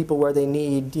pull in people where they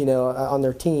need, on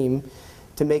their team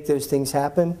to make those things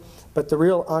happen. But the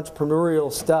real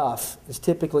entrepreneurial stuff is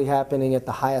typically happening at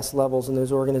the highest levels in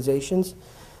those organizations.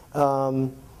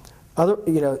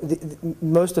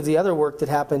 Most of the other work that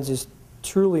happens is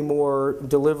truly more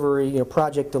delivery,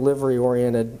 project delivery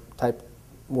oriented type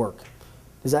work.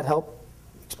 Does that help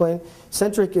explain?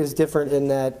 Centric is different in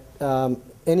that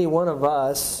any one of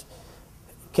us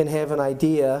can have an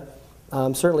idea.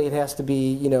 Certainly it has to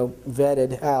be,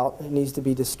 vetted out. It needs to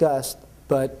be discussed.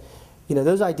 But,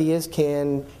 those ideas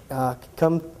can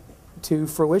come to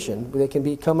fruition. They can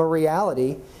become a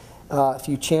reality if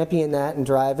you champion that and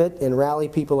drive it and rally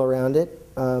people around it.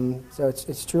 So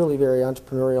it's truly very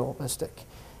entrepreneurialistic.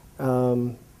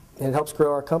 And it helps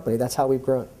grow our company. That's how we've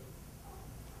grown.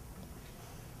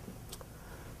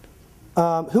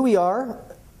 Who we are,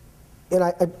 and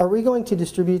are we going to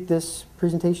distribute this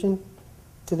presentation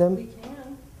to them? We can.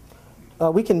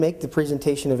 We can make the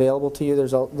presentation available to you.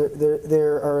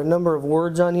 There are a number of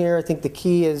words on here. I think the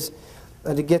key is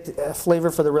to get a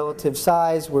flavor for the relative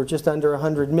size. We're just under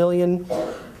 100 million.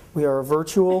 We are a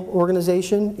virtual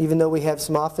organization. Even though we have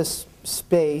some office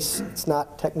space, it's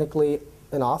not technically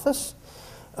an office.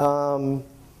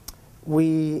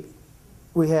 We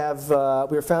we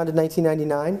were founded in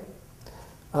 1999.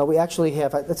 We actually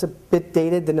have, that's a bit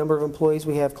dated, the number of employees.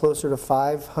 We have closer to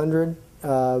 500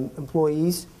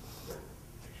 employees.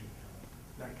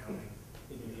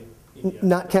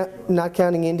 Not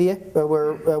counting India.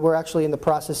 We're actually in the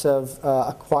process of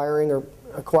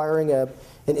acquiring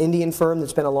an Indian firm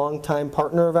that's been a long-time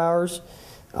partner of ours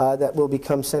that will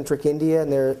become Centric India,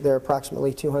 and there are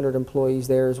approximately 200 employees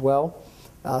there as well,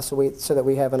 so that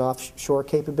we have an offshore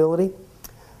capability.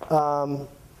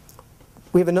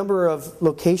 We have a number of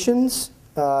locations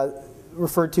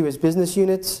referred to as business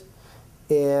units,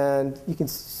 and you can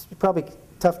probably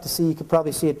tough to see. You could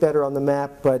probably see it better on the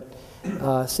map, but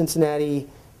Cincinnati,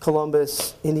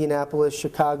 Columbus, Indianapolis,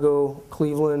 Chicago,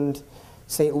 Cleveland,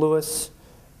 St. Louis,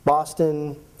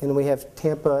 Boston, and we have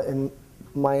Tampa and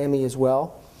Miami as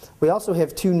well. We also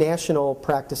have 2 national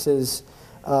practices.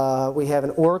 We have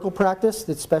an Oracle practice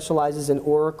that specializes in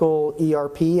Oracle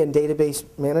ERP and database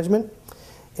management.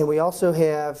 And we also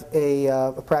have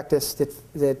a practice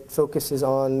that focuses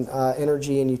on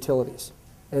energy and utilities.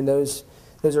 And those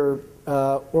are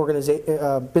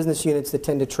business units that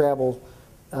tend to travel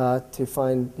to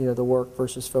find the work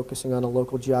versus focusing on a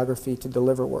local geography to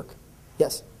deliver work.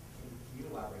 Yes? Can you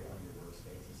elaborate on your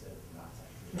workspace? You said it's not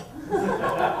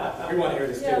sexy. We want to hear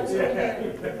this too.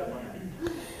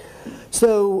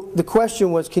 So the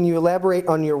question was, can you elaborate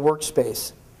on your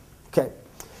workspace? Okay.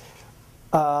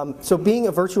 So being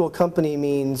a virtual company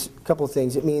means a couple of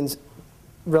things. It means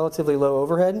relatively low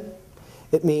overhead.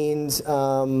 It means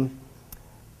having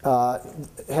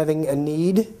a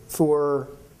need for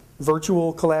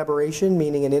virtual collaboration,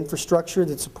 meaning an infrastructure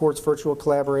that supports virtual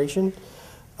collaboration.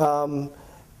 And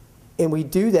we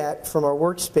do that from our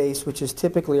workspace, which is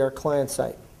typically our client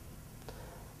site.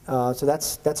 So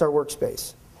that's our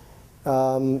workspace.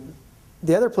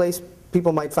 The other place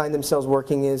people might find themselves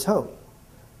working is home,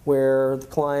 where the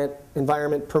client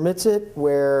environment permits it,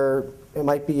 where it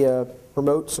might be a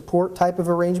remote support type of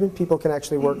arrangement. People can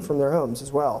actually work from their homes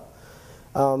as well.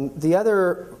 The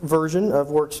other version of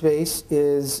workspace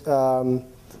is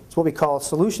it's what we call a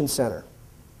solution center.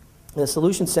 And a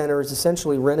solution center is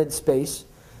essentially rented space.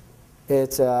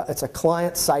 It's a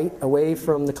client site away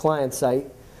from the client site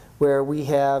where we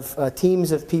have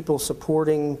teams of people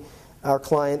supporting our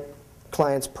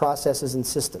clients' processes and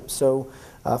systems. So,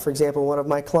 for example, one of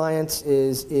my clients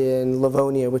is in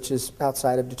Livonia, which is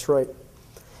outside of Detroit.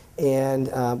 And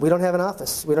we don't have an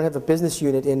office. We don't have a business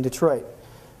unit in Detroit.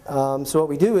 So what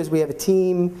we do is we have a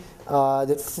team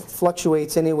that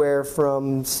fluctuates anywhere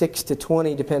from 6 to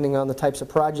 20, depending on the types of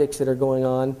projects that are going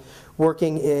on,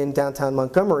 working in downtown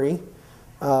Montgomery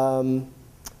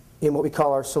in what we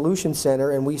call our solution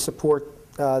center, and we support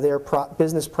their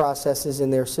business processes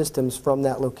and their systems from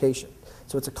that location.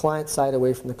 So it's a client site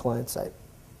away from the client site.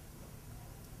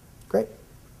 Great.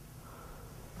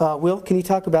 Will, can you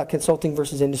talk about consulting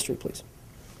versus industry, please?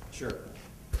 Sure.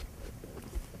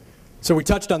 So we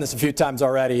touched on this a few times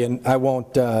already, and I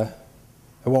won't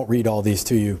read all these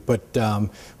to you, but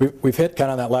we've hit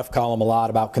kind of that left column a lot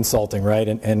about consulting, right?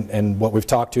 And what we've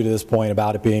talked to this point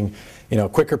about it being,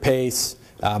 quicker pace,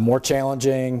 more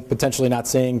challenging, potentially not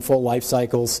seeing full life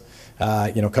cycles,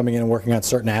 coming in and working on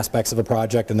certain aspects of a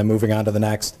project and then moving on to the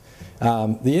next.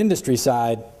 The industry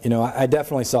side, I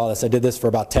definitely saw this. I did this for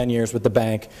about 10 years with the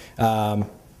bank.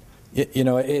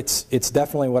 It's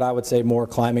definitely what I would say more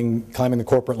climbing the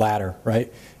corporate ladder,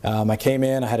 right? I came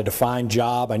in, I had a defined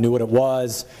job, I knew what it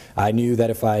was, I knew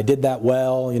that if I did that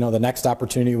well, the next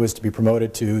opportunity was to be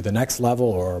promoted to the next level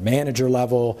or manager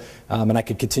level, and I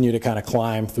could continue to kind of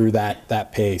climb through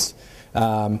that pace.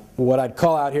 What I'd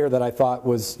call out here that I thought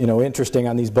was interesting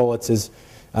on these bullets is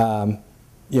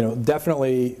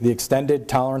definitely the extended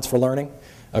tolerance for learning.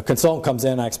 A consultant comes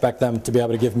in, I expect them to be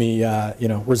able to give me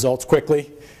results quickly.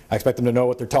 I expect them to know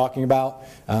what they're talking about.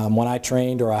 When I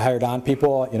trained or I hired on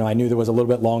people, I knew there was a little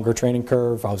bit longer training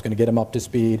curve. I was going to get them up to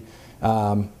speed,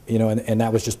 and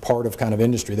that was just part of kind of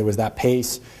industry. There was that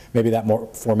pace, maybe that more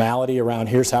formality around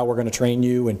here's how we're going to train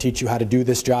you and teach you how to do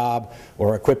this job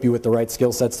or equip you with the right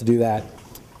skill sets to do that.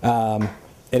 And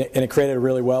it created a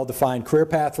really well-defined career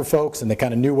path for folks, and they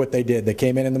kind of knew what they did. They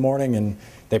came in the morning and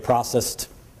they processed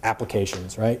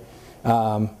applications, right?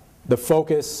 The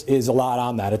focus is a lot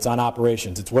on that. It's on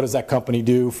operations. It's what does that company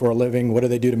do for a living? What do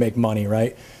they do to make money,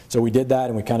 right? So we did that,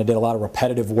 and we kind of did a lot of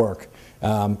repetitive work.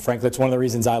 Frankly, that's one of the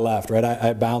reasons I left, right?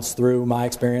 I bounced through my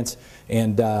experience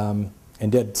and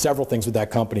did several things with that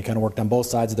company, kind of worked on both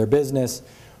sides of their business,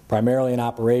 primarily in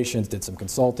operations, did some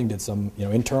consulting, did some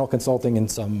internal consulting in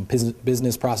some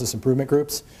business process improvement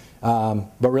groups,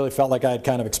 but really felt like I had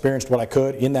kind of experienced what I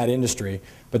could in that industry,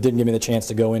 but didn't give me the chance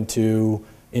to go into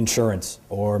insurance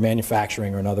or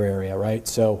manufacturing or another area, right?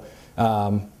 So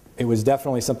it was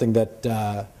definitely something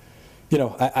that, you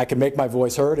know, I could make my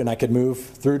voice heard and I could move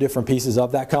through different pieces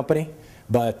of that company.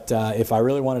 But if I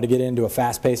really wanted to get into a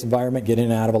fast-paced environment, get in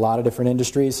and out of a lot of different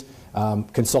industries,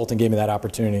 consulting gave me that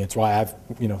opportunity. It's why I've,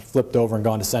 you know, flipped over and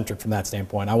gone to Centric from that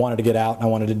standpoint. I wanted to get out and I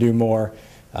wanted to do more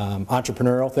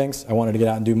entrepreneurial things. I wanted to get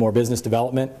out and do more business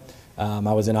development.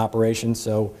 I was in operations,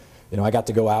 so, you know, I got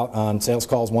to go out on sales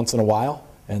calls once in a while,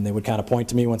 and they would kind of point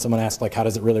to me when someone asked, like, how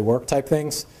does it really work type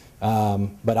things.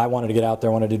 But I wanted to get out there,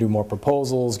 I wanted to do more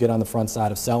proposals, get on the front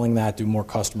side of selling that, do more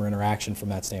customer interaction from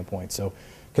that standpoint. So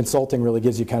consulting really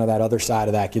gives you kind of that other side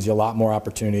of that, gives you a lot more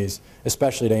opportunities,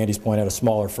 especially to Andy's point, at a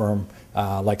smaller firm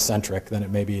like Centric than it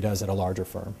maybe does at a larger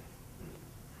firm.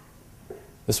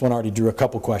 This one already drew a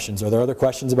couple questions. Are there other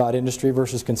questions about industry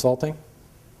versus consulting?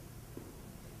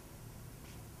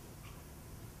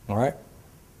 All right.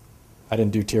 I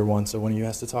didn't do tier 1, so one of you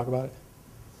has to talk about it.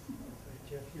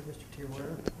 Jeff, you're Mr. Tier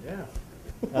 1.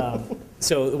 Yeah.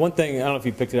 So one thing, I don't know if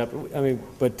you picked it up, I mean,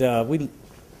 but we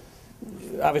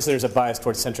obviously there's a bias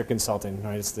towards Centric Consulting,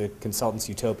 right? It's the consultant's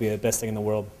utopia, best thing in the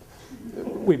world.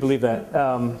 We believe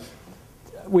that.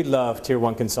 We love Tier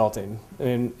 1 consulting. I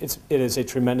mean, it is a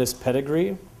tremendous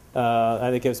pedigree. I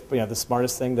think it was, you know, the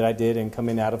smartest thing that I did in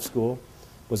coming out of school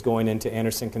was going into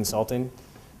Andersen Consulting.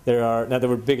 There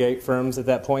were Big 8 firms at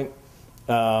that point.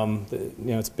 You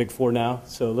know, it's Big 4 now,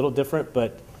 so a little different,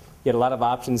 but you had a lot of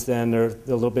options then. They're a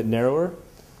little bit narrower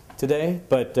today,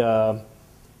 but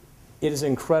it is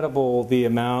incredible the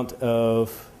amount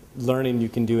of learning you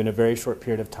can do in a very short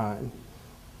period of time.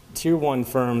 Tier 1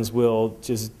 firms will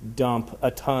just dump a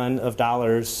ton of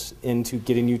dollars into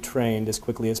getting you trained as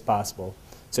quickly as possible.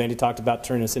 So Andy talked about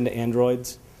turning us into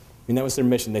androids. I mean, that was their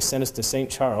mission. They sent us to St.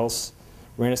 Charles,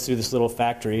 ran us through this little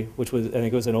factory, which was, I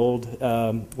think it was an old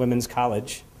women's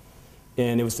college.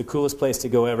 And it was the coolest place to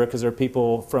go ever because there are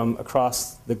people from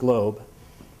across the globe.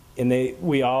 And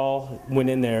we all went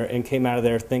in there and came out of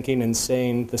there thinking and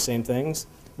saying the same things.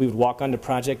 We would walk onto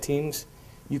project teams.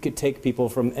 You could take people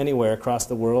from anywhere across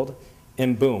the world,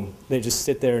 and boom, they just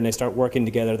sit there and they start working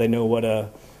together. They know what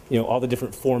you know, all the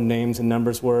different form names and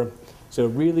numbers were. So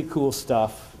really cool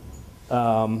stuff.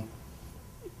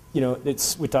 You know, we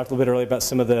talked a little bit earlier about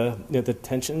some of the, you know, the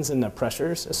tensions and the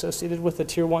pressures associated with a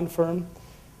Tier 1 firm.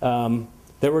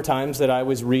 There were times that I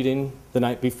was reading the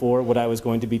night before what I was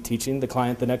going to be teaching the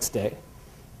client the next day.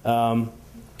 And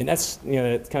that's, you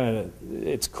know,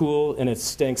 it's cool and it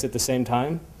stinks at the same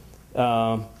time.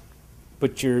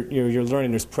 But you're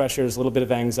learning. There's pressure, there's a little bit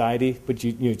of anxiety, but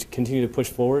you continue to push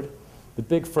forward. The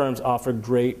big firms offer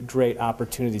great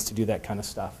opportunities to do that kind of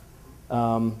stuff.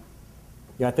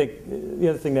 Yeah, I think the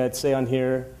other thing that I'd say on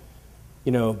here,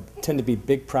 you know, tend to be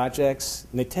big projects,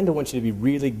 and they tend to want you to be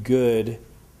really good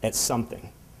at something.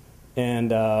 And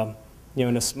you know,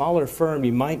 in a smaller firm,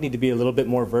 you might need to be a little bit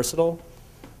more versatile.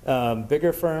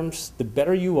 Bigger firms, the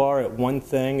better you are at one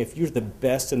thing, if you're the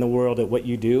best in the world at what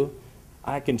you do,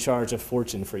 I can charge a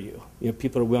fortune for you. You know,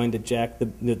 people are willing to jack the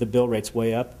bill rates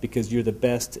way up because you're the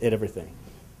best at everything.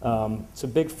 So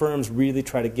big firms really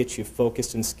try to get you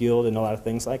focused and skilled in a lot of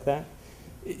things like that.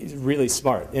 It's really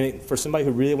smart. And for somebody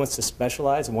who really wants to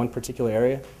specialize in one particular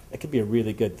area, that could be a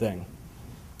really good thing.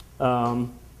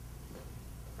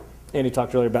 Andy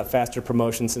talked earlier about faster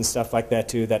promotions and stuff like that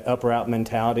too, that up or out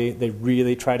mentality. They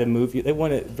really try to move you. They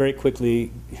want to very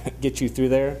quickly get you through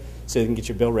there so they can get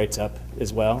your bill rates up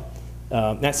as well.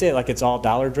 And I say it like it's all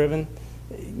dollar driven.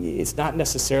 It's not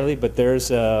necessarily, but there's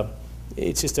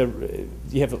it's just you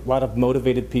have a lot of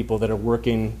motivated people that are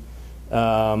working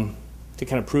to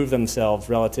kind of prove themselves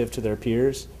relative to their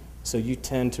peers. So you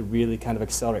tend to really kind of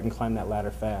accelerate and climb that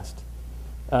ladder fast.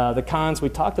 The cons, we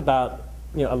talked about,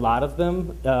 you know, a lot of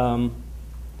them.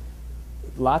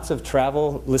 Lots of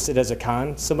travel listed as a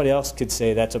con. Somebody else could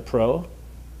say that's a pro.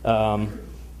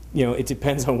 You know, it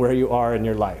depends on where you are in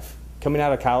your life. Coming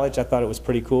out of college, I thought it was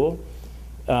pretty cool.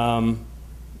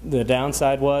 The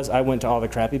downside was I went to all the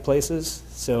crappy places.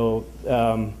 So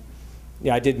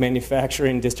yeah, I did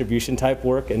manufacturing, distribution type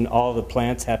work, and all the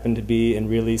plants happened to be in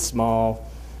really small,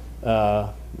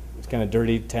 kind of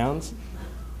dirty towns.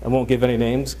 I won't give any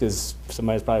names because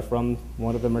somebody's probably from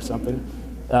one of them or something.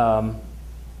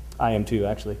 I am too,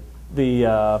 actually.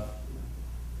 The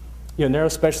you know, narrow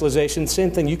specialization,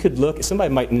 same thing. You could look.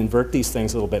 Somebody might invert these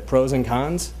things a little bit. Pros and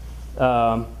cons.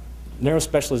 Narrow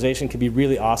specialization could be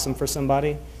really awesome for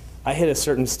somebody. I hit a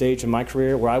certain stage in my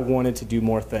career where I wanted to do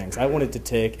more things. I wanted to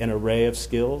take an array of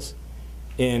skills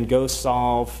and go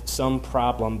solve some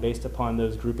problem based upon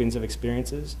those groupings of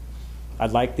experiences. I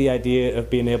like the idea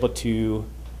of being able to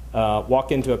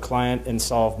walk into a client and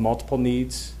solve multiple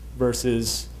needs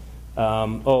versus,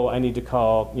 oh, I need to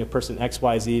call person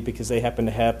XYZ because they happen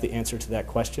to have the answer to that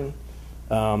question.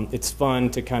 It's fun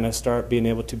to kind of start being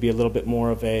able to be a little bit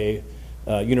more of a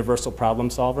universal problem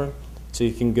solver. So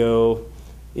you can go,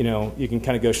 you can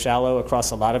kind of go shallow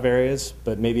across a lot of areas,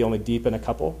 but maybe only deep in a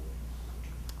couple.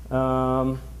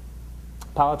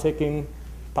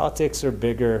 Politics are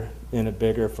bigger in a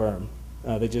bigger firm.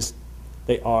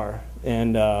 They are.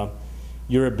 And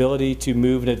your ability to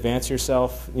move and advance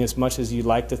yourself, as much as you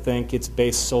like to think it's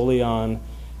based solely on,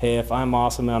 hey, if I'm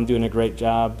awesome and I'm doing a great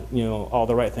job, all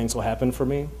the right things will happen for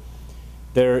me.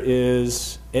 There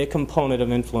is a component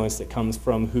of influence that comes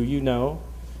from who you know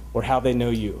or how they know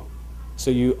you.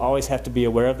 So you always have to be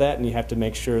aware of that, and you have to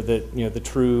make sure that the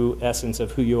true essence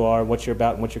of who you are, what you're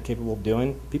about, and what you're capable of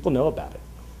doing, people know about it.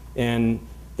 And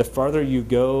the farther you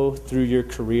go through your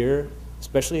career,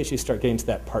 especially as you start getting to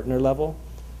that partner level,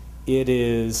 it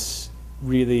is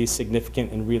really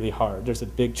significant and really hard. There's a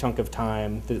big chunk of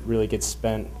time that really gets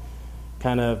spent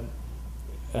kind of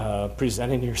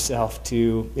presenting yourself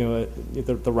to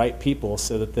the right people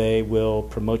so that they will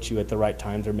promote you at the right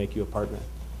times or make you a partner.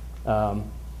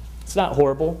 It's not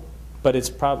horrible, but it's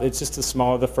just the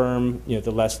smaller the firm,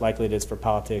 the less likely it is for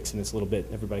politics, and it's a little bit,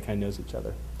 everybody kind of knows each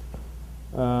other.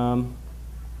 I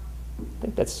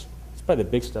think that's probably the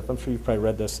big stuff. I'm sure you've probably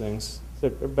read those things. Is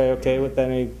everybody okay with that?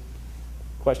 Any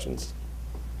questions?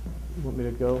 You want me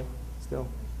to go still?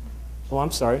 Oh,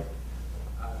 I'm sorry.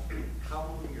 How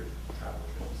long are your travel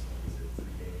trips? Is it 3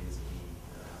 days, a week?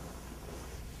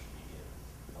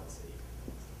 One city?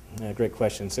 Yeah, great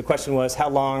question. So the question was, how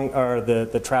long are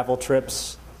the travel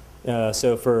trips?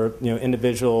 So for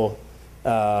individual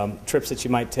trips that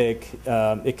you might take,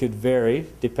 it could vary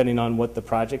depending on what the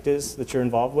project is that you're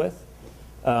involved with.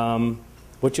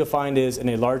 What you'll find is in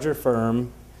a larger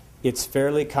firm, it's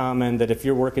fairly common that if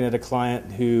you're working at a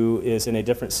client who is in a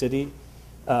different city,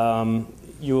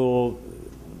 you'll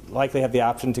likely have the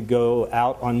option to go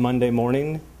out on Monday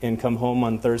morning and come home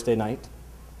on Thursday night.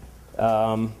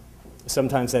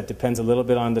 Sometimes that depends a little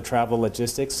bit on the travel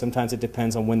logistics. Sometimes it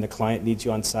depends on when the client needs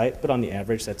you on site, but on the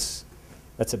average, that's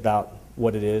about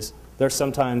what it is. There's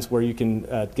some times where you can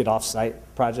get off-site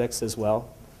projects as well,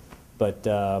 but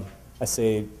I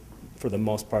say for the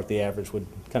most part, the average would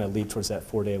kind of lead towards that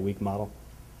 4-day-a-week model.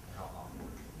 How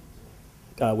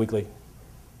often? Weekly,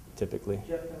 typically.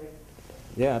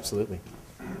 Yeah, absolutely.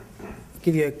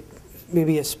 Give you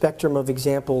maybe a spectrum of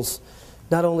examples,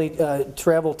 not only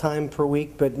travel time per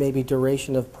week, but maybe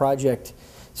duration of project.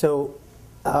 So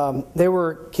there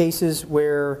were cases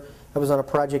where I was on a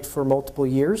project for multiple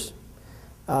years.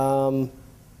 There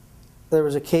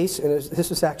was a case, and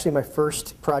this was actually my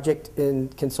first project in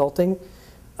consulting.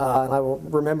 And I will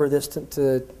remember this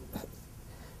to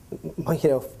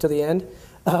the end.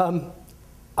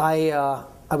 I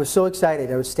was so excited.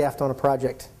 I was staffed on a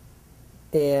project,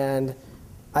 and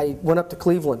I went up to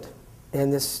Cleveland,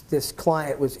 and this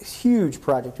client was a huge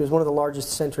project. It was one of the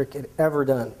largest Centric had ever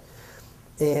done.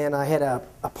 And I had an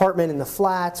apartment in the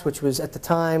Flats, which was at the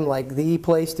time like the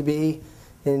place to be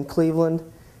in Cleveland,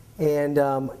 and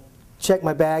checked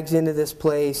my bags into this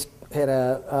place, had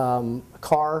a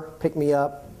car pick me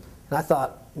up, and I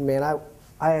thought, man,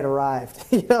 I had arrived.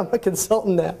 I'm a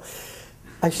consultant now.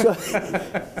 I show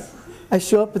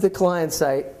up at the client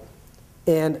site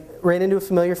and ran into a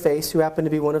familiar face who happened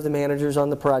to be one of the managers on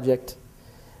the project.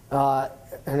 Her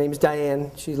name is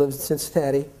Diane. She lives in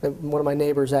Cincinnati, one of my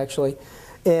neighbors, actually.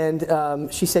 And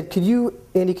she said,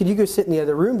 Andy, could you go sit in the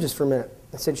other room just for a minute?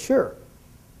 I said, sure.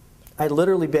 I'd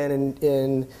literally been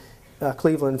in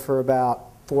Cleveland for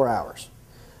about 4 hours.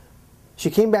 She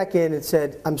came back in and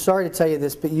said, I'm sorry to tell you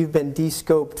this, but you've been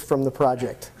de-scoped from the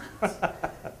project.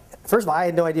 First of all, I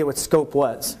had no idea what scope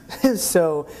was.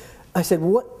 So I said,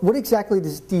 what exactly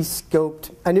does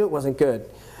de-scoped, I knew it wasn't good.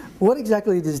 What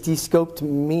exactly does de-scoped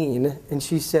mean? And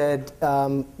she said,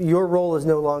 your role is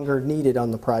no longer needed on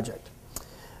the project.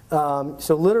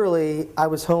 So literally, I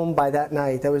was home by that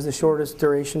night. That was the shortest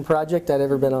duration project I'd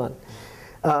ever been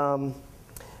on.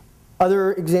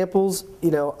 Other examples,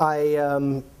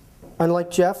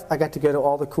 unlike Jeff, I got to go to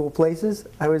all the cool places.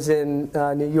 I was in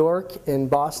New York, in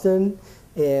Boston,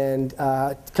 and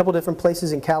a couple different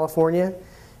places in California,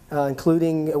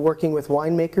 including working with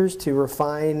winemakers to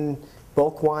refine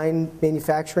bulk wine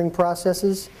manufacturing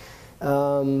processes.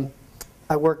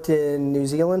 I worked in New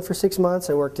Zealand for 6 months.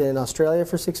 I worked in Australia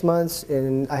for 6 months,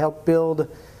 and I helped build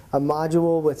a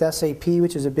module with SAP,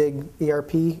 which is a big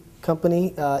ERP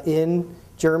company, in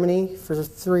Germany for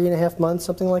 3.5 months,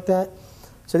 something like that.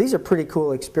 So these are pretty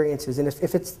cool experiences, and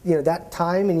if it's that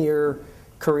time in your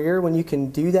career when you can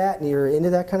do that and you're into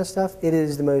that kind of stuff, it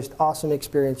is the most awesome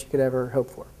experience you could ever hope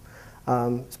for.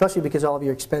 especially because all of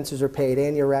your expenses are paid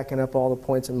and you're racking up all the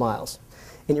points and miles.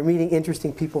 And you're meeting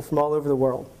interesting people from all over the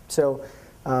world. So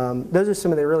those are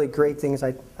some of the really great things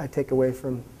I take away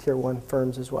from Tier 1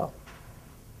 firms as well.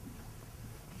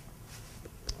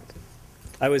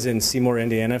 I was in Seymour,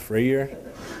 Indiana for a year.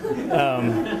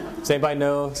 Does anybody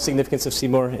know significance of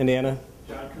Seymour, Indiana?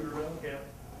 John Cougar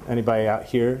Mellencamp. Anybody out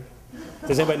here?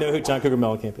 Does anybody know who John Cougar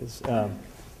Mellencamp is?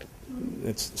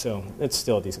 It's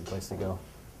still a decent place to go.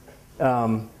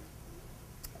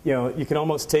 You know, you can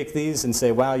almost take these and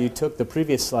say, wow, you took the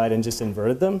previous slide and just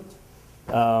inverted them.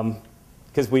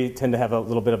 Because we tend to have a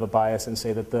little bit of a bias and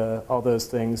say that all those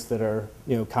things that are,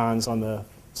 you know, cons on the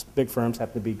big firms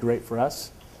have to be great for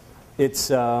us. It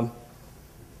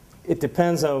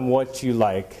depends on what you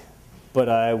like, but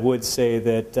I would say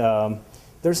that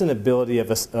there's an ability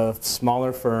of a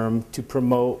smaller firm to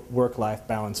promote work-life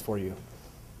balance for you.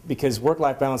 Because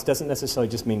work-life balance doesn't necessarily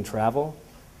just mean travel.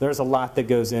 There's a lot that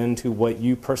goes into what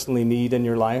you personally need in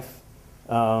your life.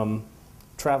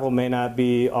 Travel may not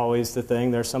be always the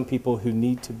thing. There are some people who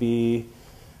need to be,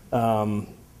 you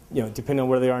know, depending on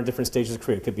where they are in different stages of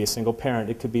career. It could be a single parent.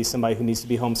 It could be somebody who needs to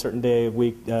be home a certain day a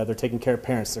week. They're taking care of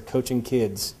parents. They're coaching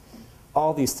kids.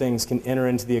 All these things can enter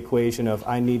into the equation of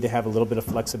I need to have a little bit of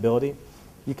flexibility.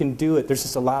 You can do it. There's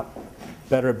just a lot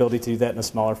better ability to do that in a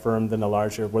smaller firm than a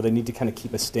larger, where they need to kind of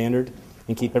keep a standard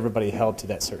and keep everybody held to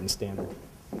that certain standard.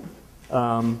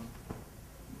 I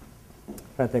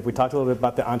think we talked a little bit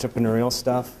about the entrepreneurial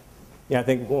stuff. Yeah, I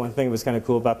think one thing that was kind of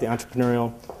cool about the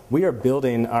entrepreneurial, we are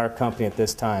building our company at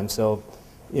this time. So,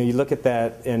 you know, you look at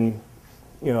that, and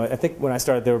you know, I think when I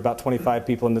started, there were about 25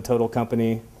 people in the total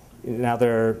company. Now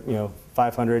there are, you know,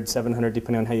 500, 700,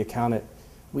 depending on how you count it.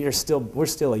 We're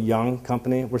still a young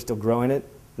company. We're still growing it.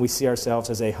 We see ourselves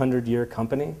as a 100-year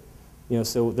company. You know,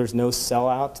 so there's no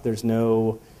sellout. There's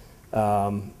no,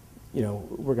 you know,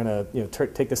 we're going to, you know,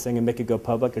 take this thing and make it go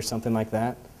public or something like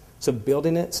that. So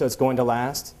building it so it's going to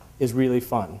last is really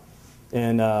fun.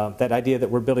 And that idea that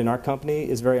we're building our company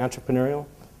is very entrepreneurial.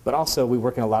 But also we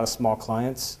work in a lot of small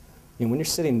clients. You know, when you're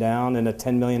sitting down in a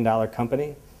 $10 million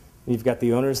company, and you've got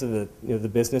the owners of the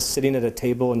business sitting at a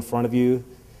table in front of you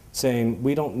saying,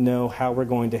 we don't know how we're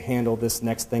going to handle this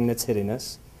next thing that's hitting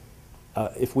us.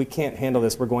 If we can't handle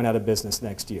this, we're going out of business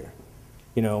next year.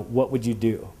 You know, what would you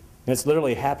do? And it's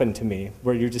literally happened to me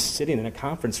where you're just sitting in a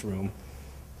conference room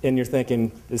and you're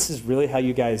thinking, this is really how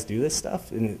you guys do this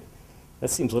stuff? And that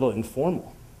seems a little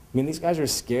informal. I mean, these guys are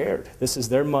scared. This is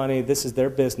their money. This is their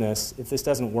business. If this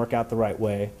doesn't work out the right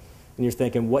way, and you're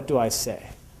thinking, what do I say?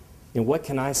 You know, what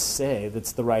can I say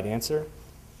that's the right answer?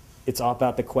 It's all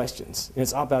about the questions. And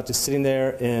it's all about just sitting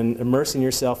there and immersing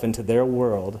yourself into their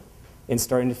world and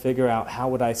starting to figure out, how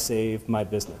would I save my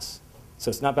business? So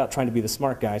it's not about trying to be the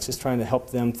smart guy. It's just trying to help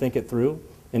them think it through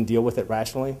and deal with it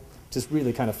rationally. Just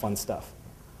really kind of fun stuff.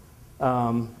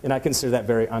 And I consider that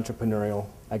very entrepreneurial,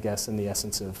 I guess, in the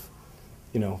essence of,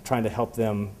 you know, trying to help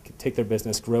them take their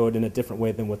business, grow it in a different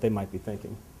way than what they might be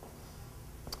thinking.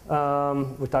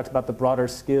 We talked about the broader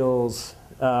skills.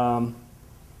 I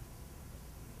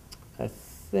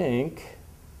think,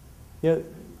 yeah,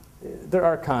 there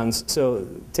are cons. So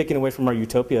taking away from our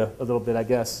utopia a little bit, I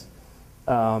guess.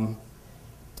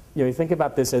 You know, you think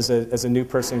about this as a new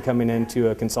person coming into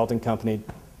a consulting company.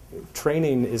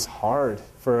 Training is hard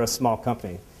for a small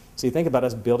company. So you think about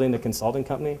us building a consulting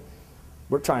company.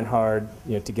 We're trying hard,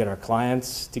 you know, to get our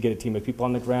clients, to get a team of people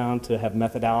on the ground, to have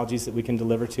methodologies that we can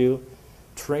deliver to.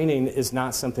 Training is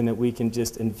not something that we can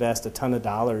just invest a ton of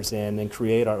dollars in and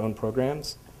create our own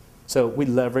programs. So we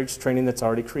leverage training that's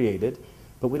already created,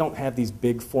 but we don't have these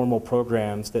big formal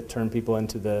programs that turn people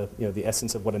into the, you know, the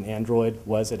essence of what an Android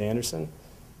was at Anderson.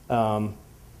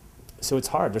 So it's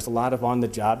hard. There's a lot of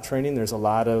on-the-job training. There's a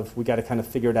lot of, we got to kind of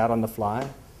figure it out on the fly.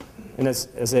 And as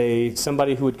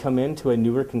somebody who would come into a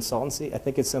newer consultancy, I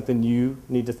think it's something you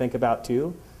need to think about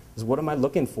too, is what am I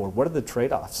looking for? What are the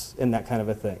trade-offs in that kind of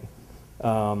a thing?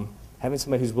 Having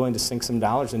somebody who's willing to sink some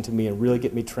dollars into me and really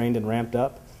get me trained and ramped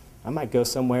up, I might go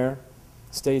somewhere,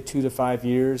 stay 2 to 5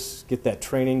 years, get that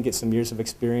training, get some years of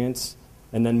experience,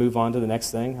 and then move on to the next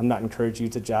thing. I'm not encouraging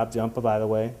you to job jump, by the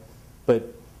way, but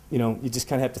you know, you just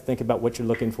kind of have to think about what you're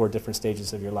looking for at different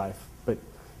stages of your life. But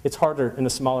it's harder in a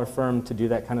smaller firm to do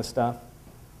that kind of stuff.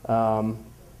 You know,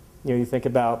 you think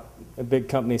about a big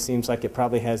company, seems like it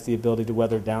probably has the ability to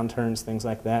weather downturns, things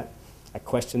like that. I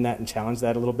question that and challenge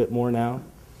that a little bit more now.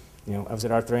 You know, I was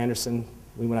at Arthur Andersen.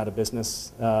 We went out of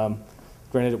business.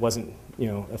 Granted, it wasn't, you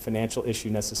know, a financial issue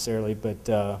necessarily,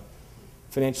 but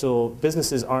financial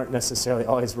businesses aren't necessarily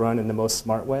always run in the most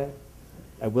smart way.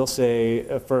 I will say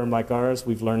a firm like ours,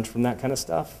 we've learned from that kind of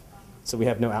stuff. So we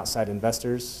have no outside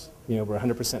investors. You know, we're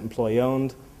 100% employee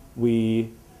owned.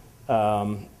 We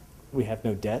have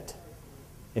no debt.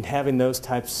 And having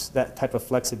that type of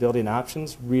flexibility and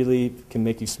options really can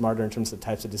make you smarter in terms of the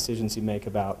types of decisions you make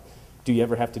about, do you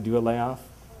ever have to do a layoff?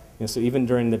 You know, so even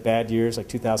during the bad years, like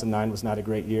 2009 was not a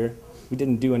great year, we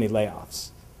didn't do any layoffs.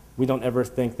 We don't ever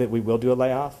think that we will do a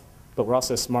layoff, but we're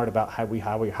also smart about how we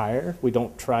hire. We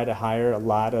don't try to hire a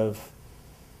lot of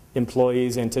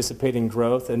employees anticipating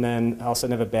growth and then all of a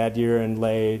sudden have a bad year and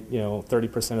lay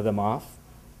 30% of them off.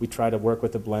 We try to work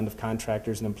with a blend of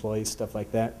contractors and employees, stuff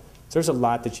like that. So there's a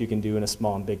lot that you can do in a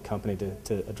small and big company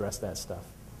to address that stuff.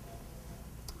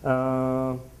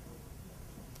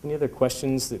 Any other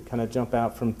questions that kind of jump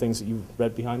out from things that you've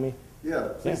read behind me? Yeah,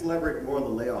 please elaborate more on the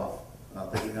layoff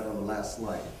that you had on the last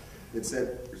slide. It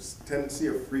said there's a tendency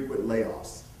of frequent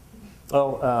layoffs.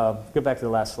 Oh, go back to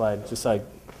the last slide.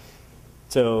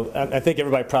 So I think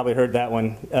everybody probably heard that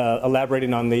one,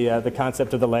 elaborating on the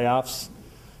concept of the layoffs.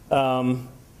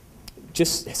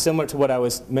 Just similar to what I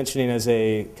was mentioning as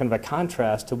a kind of a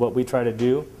contrast to what we try to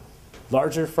do,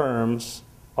 larger firms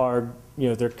are,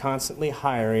 they're constantly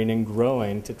hiring and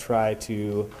growing to try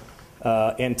to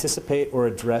anticipate or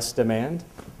address demand.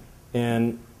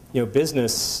 And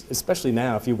business, especially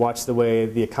now, if you watch the way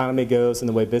the economy goes and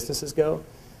the way businesses go,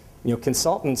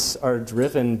 consultants are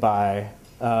driven by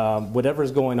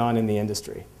whatever's going on in the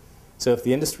industry. So if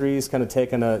the industry is kind of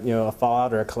taking a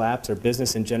fallout or a collapse or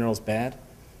business in general is bad,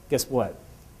 guess what?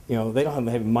 They don't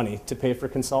have money to pay for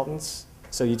consultants,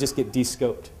 so you just get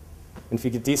de-scoped. And if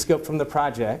you get de-scoped from the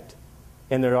project,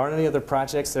 and there aren't any other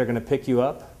projects that are going to pick you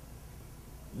up,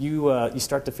 you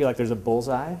start to feel like there's a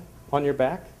bullseye on your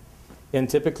back. And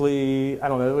typically, I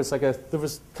don't know, there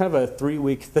was kind of a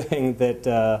 3-week thing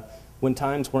that when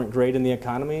times weren't great in the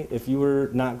economy, if you were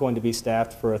not going to be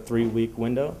staffed for a 3-week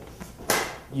window,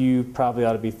 you probably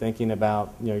ought to be thinking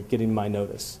about getting my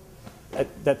notice.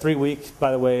 That 3 weeks,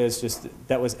 by the way,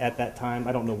 that was at that time.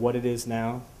 I don't know what it is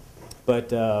now. But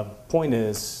point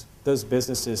is, those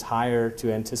businesses hire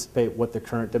to anticipate what the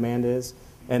current demand is,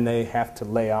 and they have to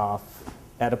lay off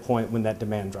at a point when that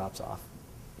demand drops off.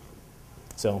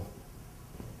 So,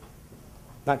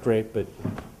 not great, but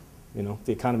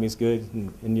the economy's good,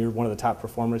 and you're one of the top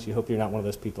performers. You hope you're not one of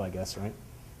those people, I guess, right?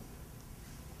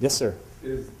 Yes, sir.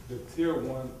 Is the tier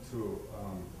 1 to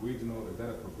regional, is that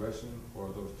a progression, or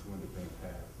are those two independent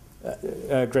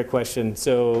paths? Great question.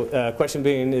 So question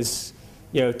being is,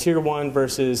 tier 1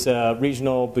 versus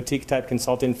regional boutique type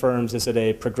consulting firms, is it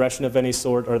a progression of any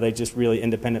sort, or are they just really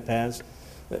independent paths?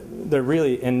 They're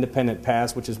really independent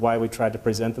paths, which is why we tried to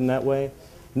present them that way.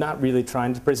 Not really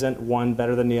trying to present one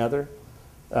better than the other.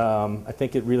 I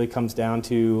think it really comes down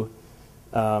to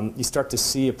you start to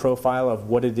see a profile of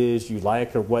what it is you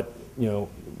like, or what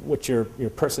your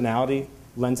personality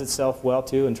lends itself well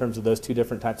to in terms of those two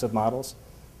different types of models.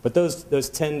 But those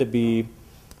tend to be,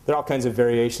 there are all kinds of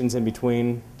variations in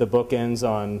between the bookends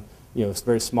on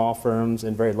very small firms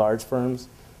and very large firms.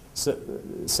 So,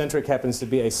 Centric happens to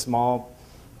be a small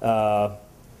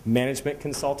management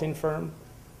consulting firm,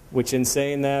 which in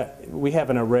saying that, we have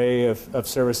an array of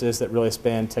services that really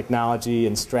span technology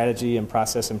and strategy and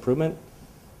process improvement.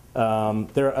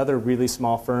 There are other really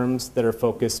small firms that are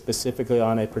focused specifically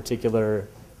on a particular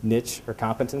niche or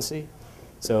competency.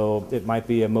 So it might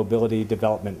be a mobility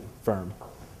development firm.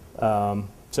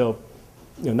 So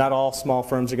not all small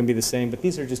firms are going to be the same, but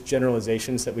these are just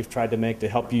generalizations that we've tried to make to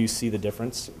help you see the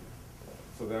difference.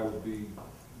 So that would be,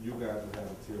 you guys would have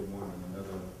a tier 1 and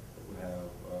another would have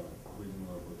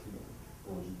regional or boutique,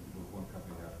 or would one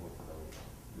company have both of those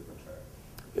different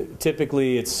tracks?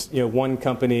 Typically, it's one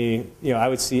company. I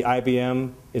would see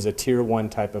IBM is a tier 1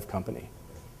 type of company.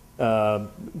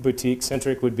 Boutique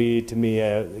Centric would be, to me,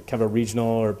 a kind of a regional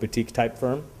or boutique type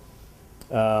firm.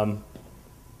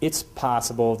 It's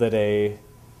possible that a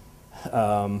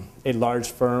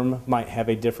large firm might have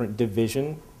a different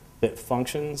division that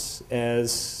functions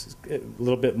as a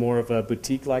little bit more of a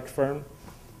boutique-like firm.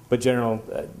 But general,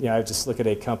 I just look at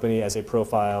a company as a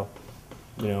profile.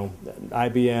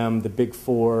 IBM, the Big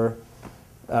Four,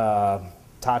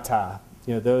 Tata.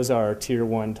 Those are tier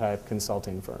 1 type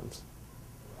consulting firms.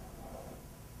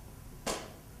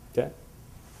 Okay.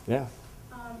 Yeah.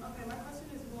 Okay, my question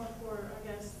is more for, I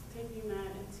guess, taking that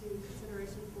into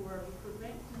consideration for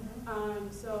recruitment.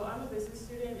 So I'm a business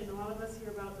student, and a lot of us hear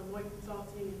about Deloitte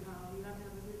Consulting and how you have to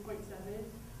have a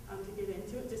 3.7 to get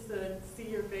into it, just to see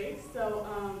your face. So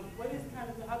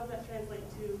how does that translate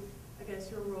to, I guess,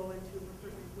 your role into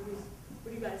recruitment?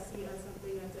 What do you guys see as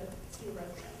something that's a key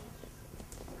resume?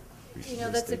 We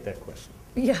should restate that question.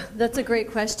 Yeah, that's a great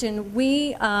question.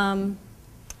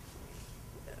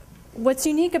 what's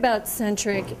unique about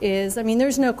Centric is, I mean,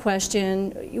 there's no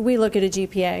question, we look at a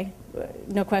GPA,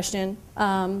 no question.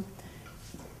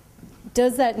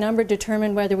 Does that number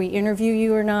determine whether we interview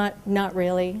you or not? Not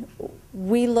really.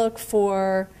 We look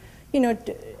for, you know,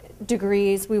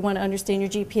 degrees. We want to understand your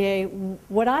GPA.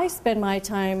 What I spend my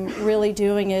time really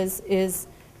doing is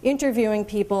interviewing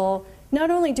people.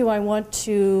 Not only do I want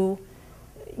to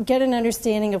get an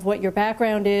understanding of what your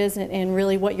background is and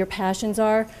really what your passions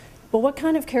are, but what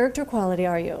kind of character quality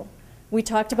are you? We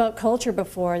talked about culture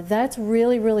before. That's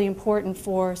really, really important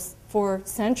for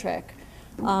Centric.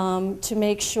 To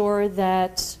make sure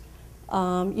that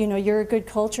you know, you're a good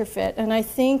culture fit. And I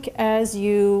think as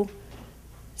you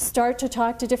start to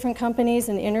talk to different companies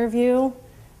and interview,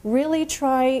 really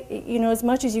try, you know, as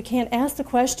much as you can, ask the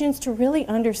questions to really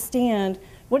understand,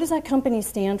 what does that company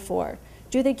stand for?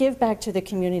 Do they give back to the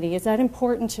community? Is that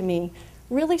important to me?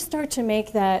 Really start to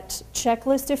make that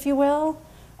checklist, if you will,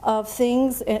 of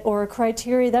things or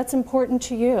criteria that's important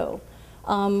to you.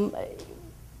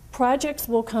 Projects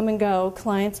will come and go,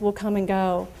 clients will come and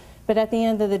go, but at the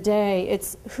end of the day,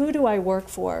 it's who do I work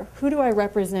for, who do I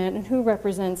represent, and who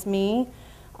represents me.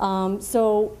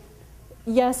 So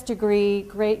yes, degree,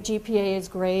 great GPA is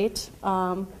great,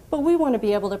 but we want to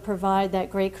be able to provide that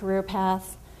great career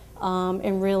path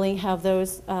and really have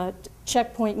those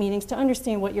checkpoint meetings to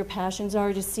understand what your passions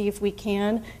are, to see if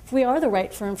we are the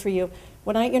right firm for you.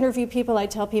 When I interview people, I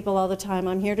tell people all the time,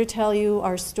 I'm here to tell you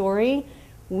our story.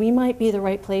 We might be the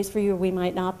right place for you, or we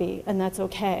might not be, and that's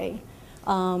okay.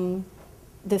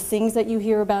 The things that you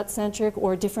hear about Centric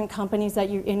or different companies that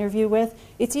you interview with,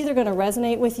 it's either going to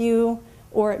resonate with you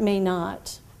or it may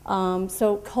not.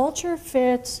 So culture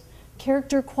fit,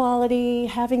 character quality,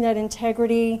 having that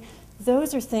integrity,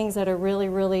 those are things that are really,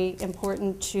 really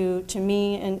important to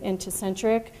me and to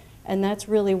Centric, and that's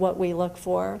really what we look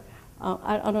for.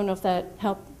 I don't know if that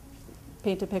helped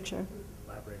paint a picture.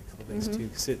 Elaborate a couple things too.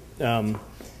 'Cause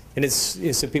and it's, you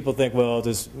know, so people think, well,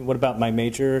 what about my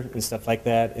major and stuff like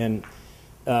that? And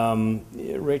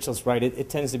Rachel's right. It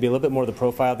tends to be a little bit more the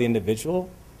profile of the individual.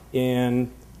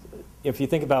 And if you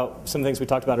think about some things we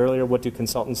talked about earlier, what do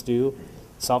consultants do?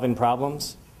 Solving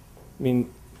problems. I mean,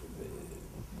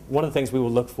 one of the things we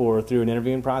will look for through an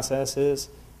interviewing process is,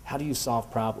 how do you solve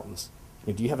problems?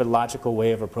 You know, do you have a logical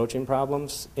way of approaching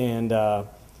problems? And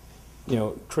you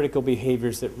know, critical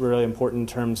behaviors that are really important in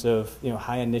terms of, you know,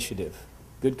 high initiative,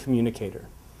 good communicator.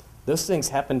 Those things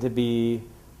happen to be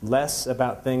less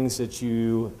about things that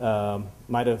you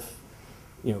might have,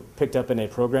 you know, picked up in a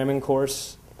programming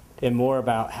course, and more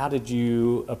about how did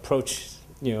you approach,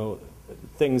 you know,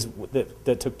 things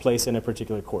that took place in a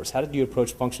particular course. How did you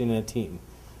approach functioning in a team?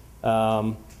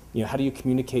 You know, how do you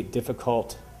communicate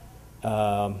difficult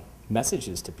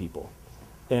messages to people?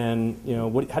 And, you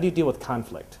know, how do you deal with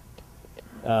conflict?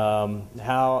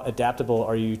 How adaptable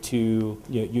are you to,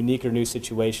 you know, unique or new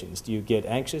situations? Do you get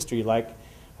anxious? Do you I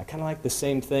kind of like the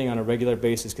same thing on a regular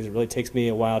basis because it really takes me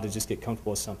a while to just get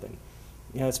comfortable with something?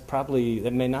 You know,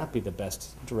 that may not be the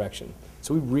best direction.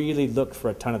 So we really look for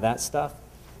a ton of that stuff.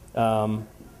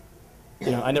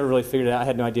 You know, I never really figured it out. I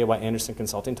had no idea why Anderson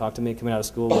Consulting talked to me coming out of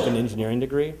school with an engineering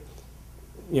degree.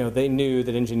 You know, they knew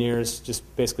that engineers just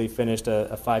basically finished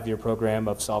a 5-year program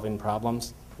of solving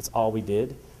problems. That's all we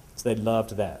did. So they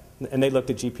loved that. And they looked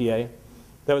at GPA.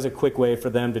 That was a quick way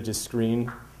for them to just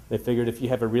screen. They figured if you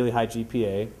have a really high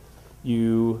GPA,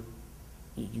 you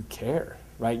care,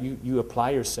 right? You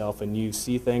apply yourself and you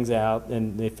see things out,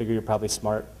 and they figure you're probably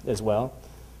smart as well.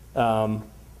 I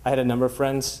had a number of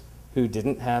friends who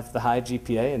didn't have the high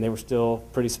GPA, and they were still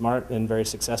pretty smart and very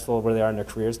successful where they are in their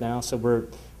careers now. So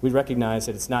we recognize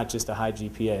that it's not just a high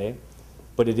GPA,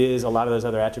 but it is a lot of those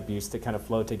other attributes that kind of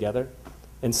flow together.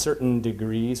 And certain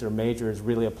degrees or majors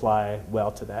really apply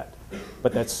well to that.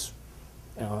 But that's,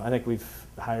 you know, I think we've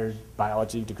hired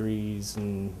biology degrees,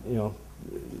 and, you know,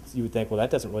 you would think, well,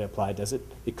 that doesn't really apply, does it?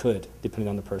 It could, depending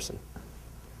on the person.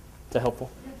 Is that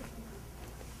helpful?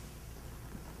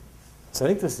 So I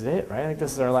think this is it, right? I think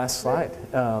this is our last slide.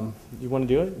 You want to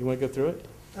do it? You want to go through it?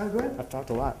 Go ahead. I've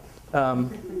talked a lot.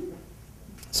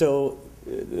 So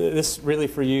this really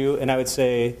for you, and I would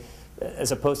say,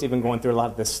 as opposed to even going through a lot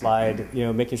of this slide, you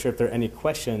know, making sure if there are any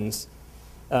questions,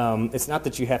 it's not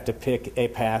that you have to pick a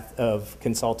path of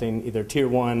consulting, either tier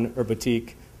 1 or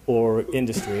boutique or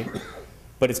industry,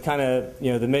 but it's kind of,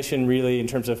 you know, the mission really in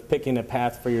terms of picking a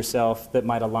path for yourself that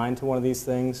might align to one of these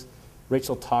things.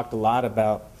 Rachel talked a lot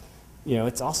about, you know,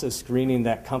 it's also screening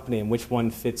that company and which one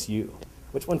fits you,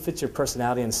 which one fits your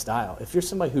personality and style. If you're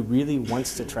somebody who really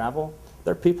wants to travel,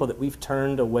 there are people that we've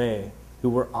turned away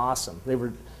who were awesome.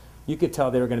 You could tell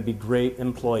they were going to be great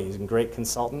employees and great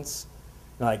consultants,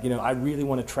 Like, I really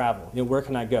want to travel. Where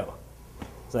can I go?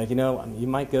 It's like, you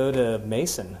might go to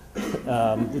Mason.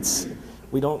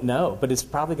 We don't know, but it's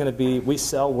probably going to be, we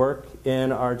sell work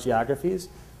in our geographies,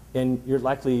 and you're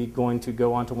likely going to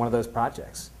go onto one of those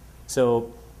projects.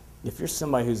 So if you're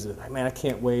somebody who's, man, I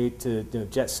can't wait to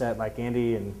jet set like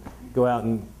Andy and go out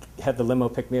and have the limo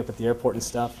pick me up at the airport and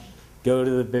stuff, go to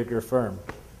the bigger firm.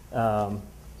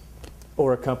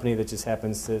 Or a company that just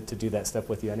happens to do that stuff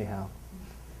with you anyhow.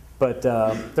 But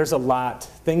there's a lot,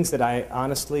 things that I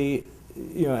honestly,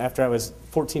 after I was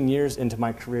 14 years into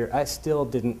my career, I still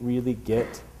didn't really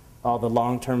get all the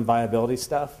long-term viability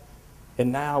stuff.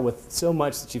 And now with so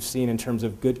much that you've seen in terms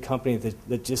of good companies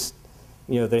that just,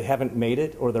 they haven't made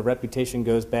it, or their reputation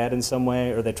goes bad in some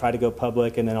way, or they try to go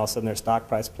public and then all of a sudden their stock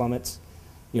price plummets,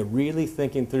 really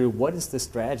thinking through what is the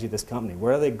strategy of this company?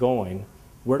 Where are they going?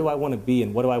 Where do I want to be,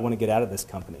 and what do I want to get out of this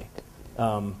company?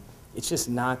 It's just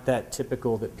not that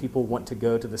typical that people want to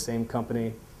go to the same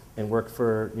company and work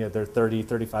for their 30,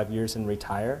 35 years and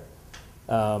retire.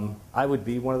 I would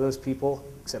be one of those people,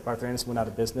 except Arthur Andersen went out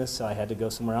of business, so I had to go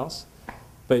somewhere else.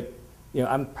 But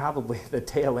I'm probably the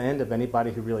tail end of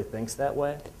anybody who really thinks that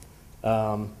way.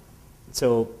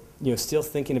 So still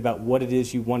thinking about what it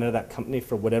is you want out of that company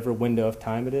for whatever window of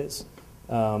time it is,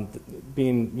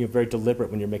 being very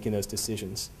deliberate when you're making those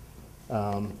decisions.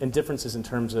 And differences in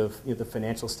terms of the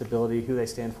financial stability, who they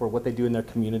stand for, what they do in their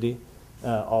community,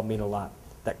 all mean a lot.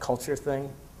 That culture thing,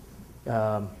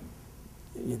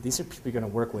 these are people you're going to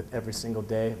work with every single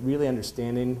day, really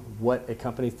understanding what a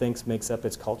company thinks makes up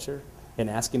its culture, and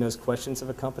asking those questions of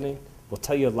a company will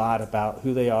tell you a lot about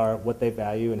who they are, what they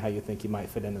value, and how you think you might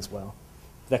fit in as well.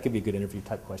 That could be a good interview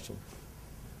type question.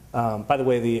 By the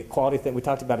way, the quality thing, we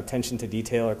talked about attention to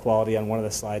detail or quality on one of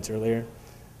the slides earlier.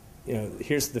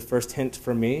 Here's the first hint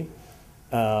from me.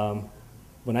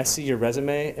 When I see your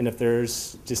resume, and if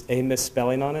there's just a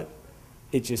misspelling on it,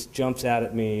 it just jumps out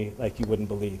at me like you wouldn't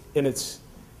believe. And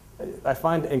I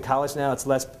find in college now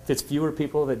it's fewer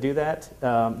people that do that.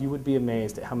 You would be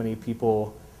amazed at how many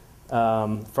people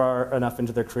far enough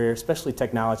into their career, especially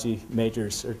technology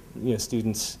majors or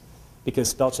students, because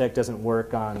spell check doesn't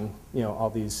work on all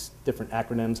these different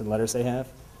acronyms and letters they have.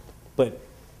 But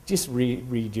just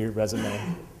read your resume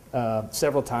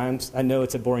several times. I know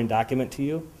it's a boring document to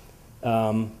you,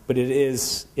 but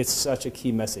it's such a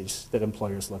key message that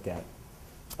employers look at.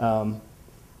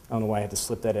 I don't know why I had to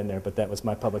slip that in there, but that was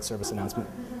my public service announcement.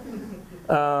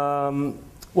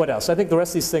 What else? I think the rest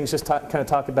of these things just kind of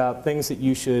talk about things that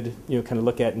you should kind of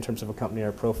look at in terms of a company or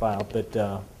a profile. But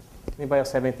anybody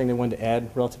else have anything they wanted to add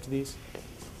relative to these?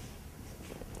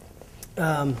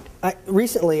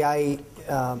 Recently,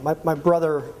 my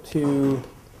brother, who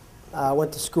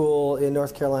went to school in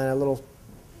North Carolina, a little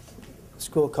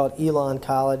school called Elon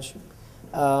College,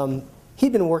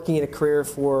 he'd been working in a career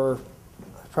for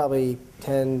probably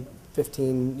 10,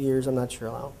 15 years, I'm not sure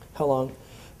how long.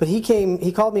 But he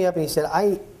called me up and he said,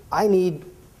 I need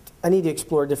to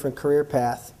explore a different career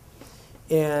path.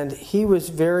 And he was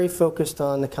very focused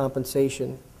on the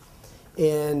compensation.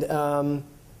 And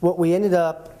what we ended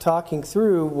up talking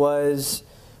through was,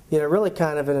 really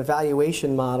kind of an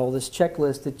evaluation model, this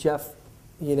checklist that Jeff,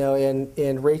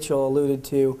 and Rachel alluded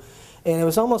to. And it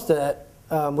was almost we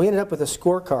ended up with a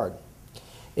scorecard.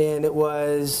 And it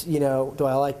was, do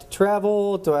I like to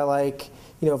travel? Do I like,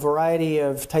 a variety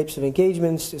of types of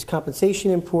engagements? Is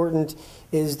compensation important?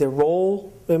 Is the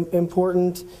role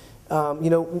important?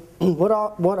 What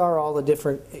are all the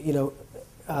different,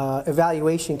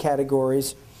 evaluation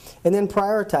categories? And then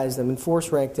prioritize them and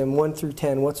force rank them 1 through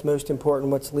 10. What's most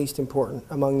important? What's least important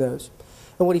among those?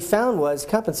 And what he found was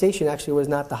compensation actually was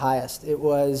not the highest. It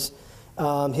was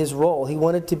his role. He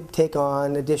wanted to take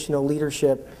on additional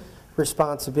leadership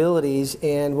responsibilities,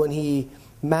 and when he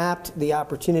mapped the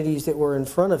opportunities that were in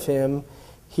front of him,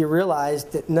 he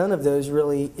realized that none of those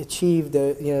really achieved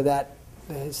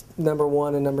his number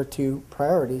 1 and number 2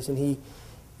 priorities. And he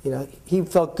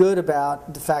felt good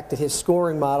about the fact that his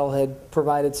scoring model had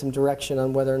provided some direction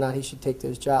on whether or not he should take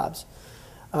those jobs.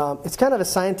 It's kind of a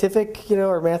scientific,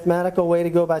 or mathematical way to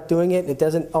go about doing it. It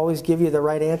doesn't always give you the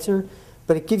right answer,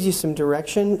 but it gives you some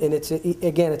direction, and it's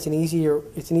an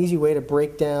easy way to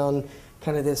break down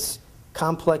kind of this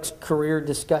complex career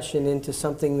discussion into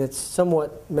something that's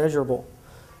somewhat measurable.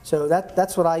 So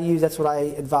that's what I use. That's what I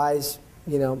advise.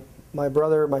 My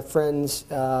brother, my friends.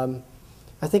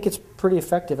 I think it's pretty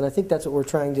effective, and I think that's what we're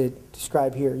trying to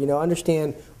describe here.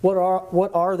 Understand what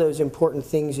are those important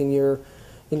things in your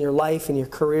life and your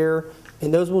career,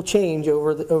 and those will change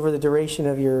over the duration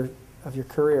of your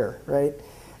career, right?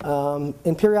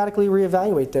 And periodically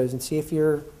reevaluate those and see if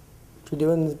you're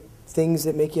doing things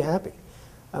that make you happy.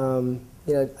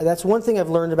 that's one thing I've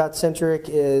learned about Centric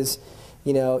is,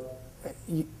 and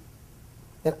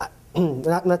I'm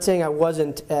not saying I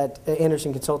wasn't at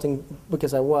Anderson Consulting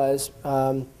because I was.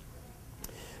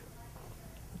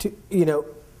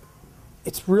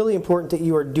 It's really important that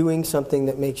you are doing something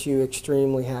that makes you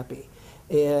extremely happy.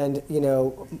 And,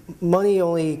 money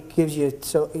only gives you,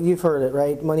 so you've heard it,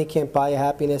 right? Money can't buy you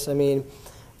happiness. I mean,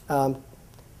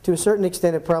 to a certain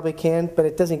extent it probably can, but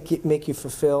it doesn't make you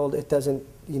fulfilled. It doesn't,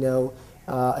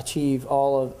 achieve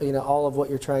all of what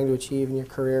you're trying to achieve in your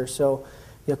career. So,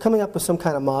 coming up with some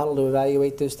kind of model to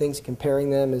evaluate those things,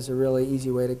 comparing them is a really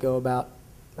easy way to go about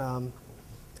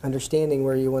understanding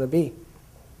where you want to be.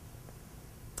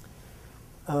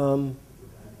 I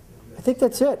think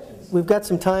that's it. We've got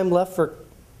some time left for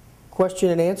question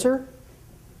and answer.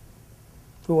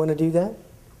 If we want to do that.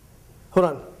 Hold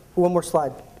on. One more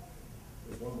slide.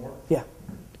 There's one more? Yeah.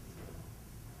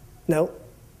 No?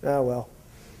 Oh, well.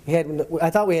 I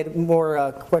thought we had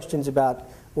more questions about,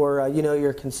 or you're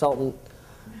a consultant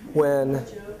when,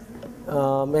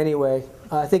 anyway.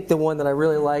 I think the one that I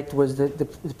really liked was the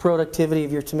productivity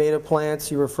of your tomato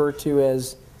plants you refer to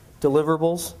as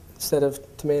deliverables instead of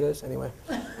tomatoes. Anyway,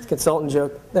 it's a consultant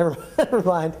joke. Never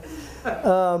mind.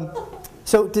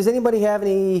 So does anybody have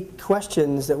any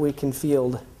questions that we can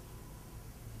field?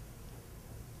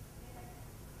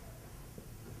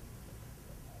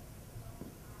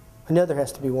 I know there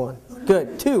has to be one.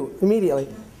 Good. Two, immediately.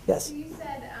 Yes? So you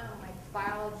said like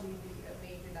biology would be a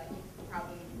major that you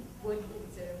probably wouldn't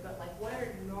consider, but like what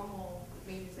are normal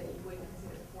majors that you wouldn't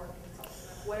consider for consulting?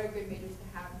 Like what are good majors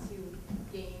to have to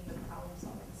gain the problem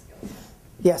solving skills?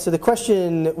 Yeah, so the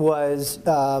question was,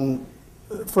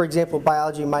 for example,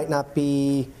 biology might not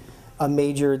be a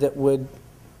major that would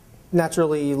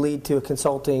naturally lead to a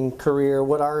consulting career.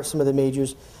 What are some of the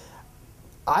majors?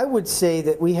 I would say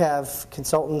that we have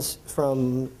consultants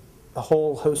from a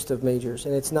whole host of majors,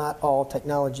 and it's not all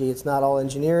technology, it's not all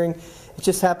engineering. It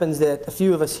just happens that a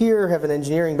few of us here have an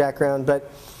engineering background,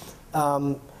 but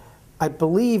I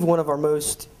believe one of our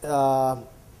most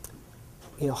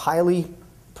highly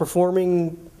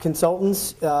performing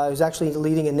consultants who's actually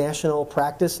leading a national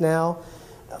practice now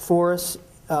for us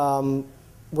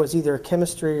was either a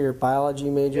chemistry or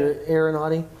biology major, Aaron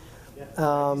Audie. Yeah,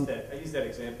 I use that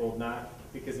example not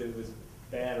because it was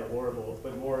bad or horrible,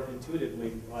 but more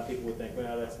intuitively, a lot of people would think,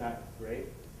 well, that's not great.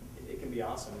 It can be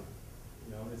awesome.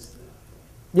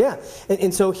 Yeah,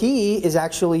 and so he is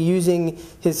actually using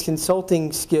his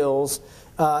consulting skills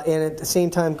and at the same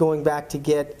time going back to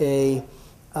get a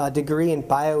degree in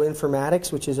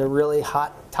bioinformatics, which is a really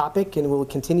hot topic and will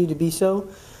continue to be so.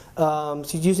 So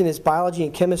he's using his biology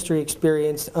and chemistry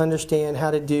experience to understand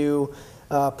how to do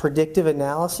predictive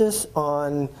analysis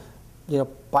on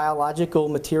biological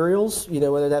materials,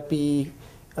 whether that be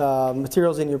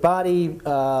materials in your body,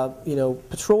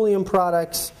 petroleum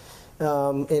products,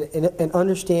 and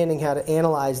understanding how to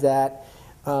analyze that,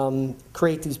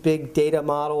 create these big data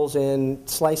models and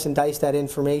slice and dice that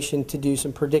information to do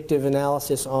some predictive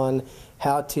analysis on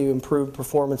how to improve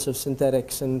performance of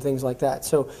synthetics and things like that.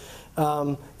 So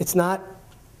it's not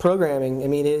programming. I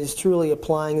mean, it is truly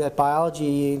applying that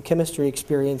biology and chemistry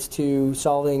experience to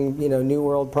solving, new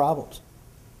world problems.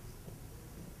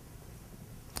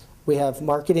 We have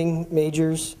marketing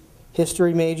majors,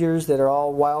 history majors that are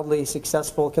all wildly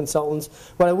successful consultants.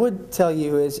 What I would tell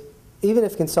you is, even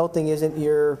if consulting isn't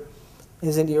your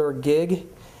gig,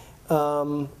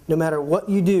 no matter what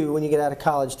you do when you get out of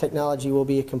college, technology will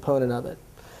be a component of it.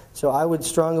 So I would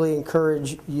strongly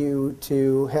encourage you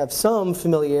to have some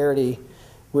familiarity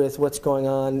with what's going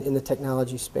on in the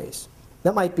technology space.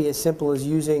 That might be as simple as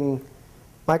using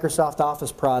Microsoft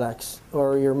Office products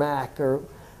or your Mac or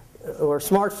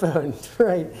smartphone,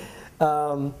 right?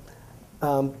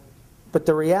 But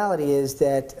the reality is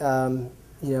that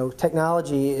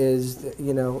technology is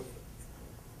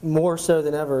more so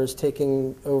than ever is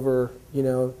taking over.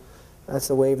 That's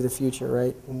the wave of the future,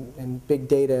 right? And big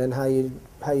data and how you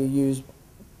use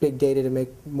big data to make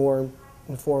more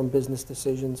informed business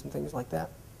decisions and things like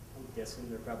that. I'm guessing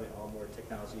they're probably all more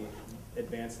technology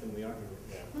advanced than we are.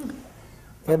 Yeah.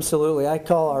 Absolutely. I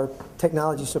call our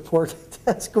technology support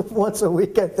desk once a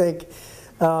week, I think.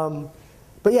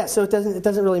 But yeah, so it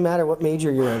doesn't really matter what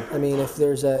major you're in. I mean, if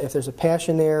there's a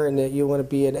passion there and that you want to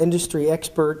be an industry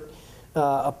expert,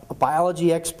 a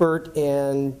biology expert,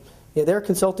 and there are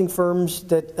consulting firms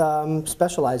that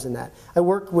specialize in that. I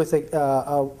work with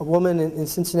a woman in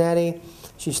Cincinnati.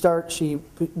 She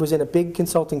was in a big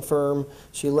consulting firm.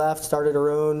 She left, started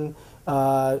her own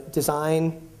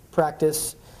design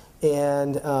practice,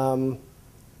 and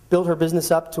built her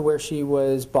business up to where she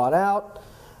was bought out,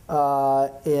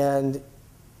 and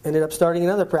ended up starting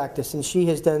another practice, and she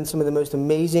has done some of the most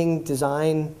amazing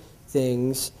design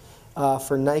things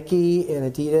for Nike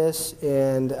and Adidas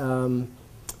and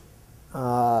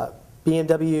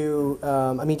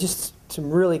BMW. I mean, just some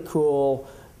really cool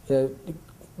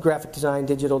graphic design,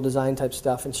 digital design type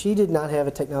stuff. And she did not have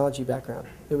a technology background.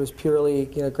 It was purely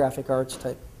graphic arts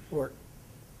type work.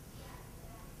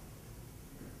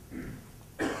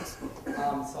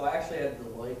 So I actually had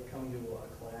Deloitte come to a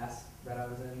class that I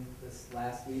was in this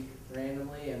last week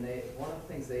randomly, and one of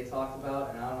the things they talked about,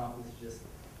 and I don't know if it's just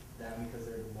them because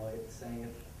they're Deloitte saying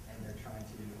it and they're trying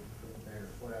to prove they're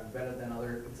whatever better than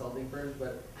other consulting firms,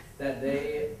 but that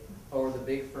they or the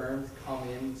big firms come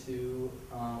into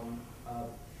a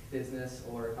business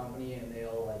or a company and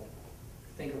they'll like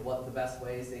think of what the best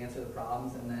ways to answer the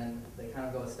problems, and then they kind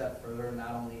of go a step further and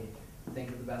not only think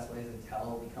of the best ways and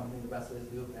tell the company the best ways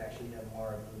to do it, but actually have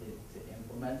more ability to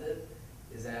implement it.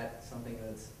 Is that something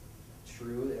that's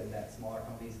true, and that smaller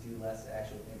companies do less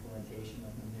actual implementation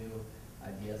of the new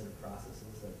ideas or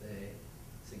processes that they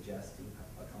suggest to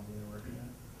a company they're working in?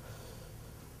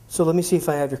 So let me see if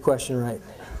I have your question right.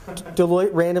 Deloitte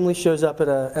randomly shows up at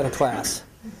a class,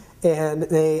 and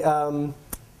they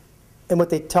and what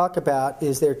they talk about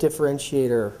is their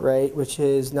differentiator, right? Which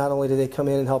is not only do they come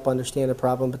in and help understand a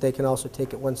problem, but they can also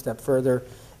take it one step further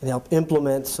and help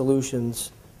implement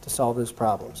solutions to solve those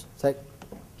problems. Is that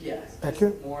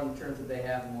accurate? Just more in terms of they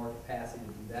have more capacity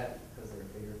to do that because they're a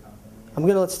bigger company. I'm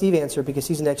going to let Steve answer because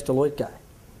he's an ex-Deloitte guy.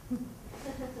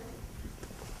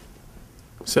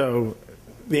 So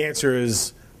the answer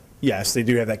is yes, they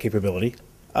do have that capability.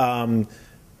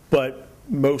 But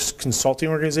most consulting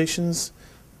organizations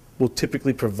will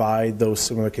typically provide those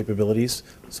similar capabilities.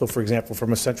 So for example,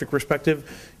 from a Centric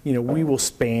perspective, we will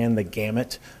span the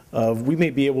gamut of, we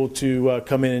may be able to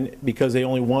come in because they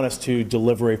only want us to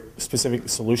deliver a specific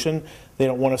solution. They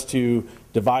don't want us to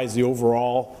devise the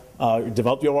overall,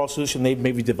 develop the overall solution. They've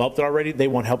maybe developed it already. They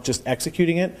want help just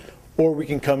executing it. Or we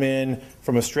can come in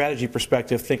from a strategy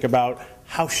perspective, think about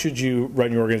how should you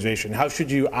run your organization? How should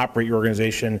you operate your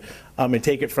organization? And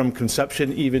take it from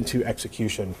conception even to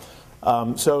execution.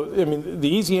 So, I mean, the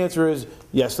easy answer is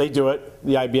yes, they do it.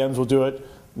 The IBMs will do it.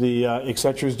 The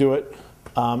Accentures do it.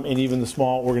 And even the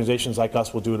small organizations like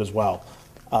us will do it as well.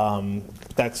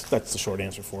 That's the short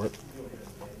answer for it.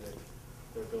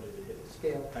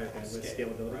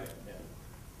 Scalability.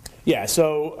 Yeah,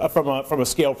 so from a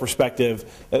scale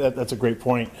perspective, that's a great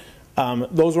point.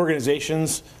 Those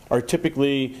organizations are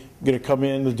typically going to come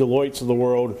in, the Deloittes of the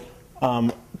world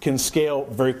can scale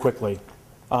very quickly,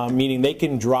 meaning they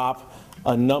can drop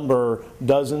a number,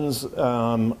 dozens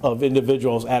of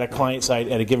individuals at a client site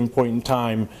at a given point in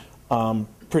time,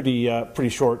 pretty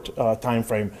short time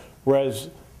frame. Whereas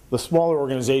the smaller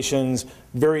organizations,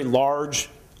 very large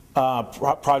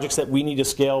projects that we need to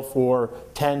scale for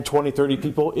 10, 20, 30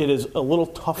 people, it is a little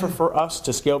tougher for us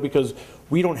to scale because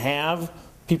we don't have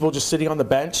people just sitting on the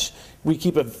bench. We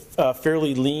keep a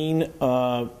fairly lean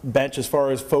bench as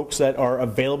far as folks that are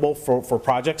available for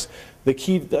projects. The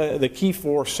key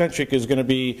for Centric is going to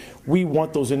be we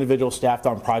want those individuals staffed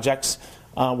on projects,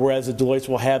 whereas the Deloitte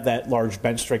will have that large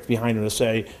bench strength behind them to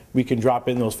say we can drop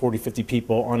in those 40, 50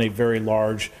 people on a very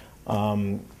large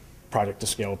project to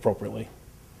scale appropriately.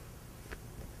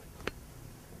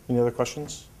 Any other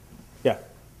questions? Yeah.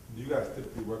 Do you guys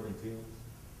typically work in teams?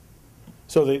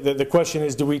 So the question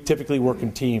is, do we typically work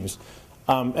in teams?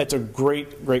 That's a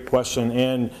great question.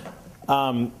 And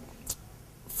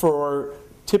for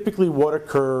typically what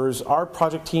occurs, our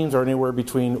project teams are anywhere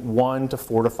between 1 to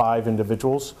 4 to 5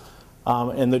 individuals.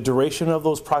 And the duration of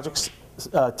those projects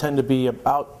tend to be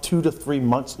about 2 to 3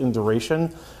 months in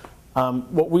duration.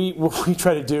 What we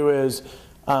try to do is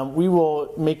we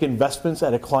will make investments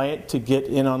at a client to get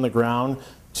in on the ground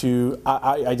to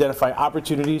identify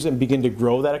opportunities and begin to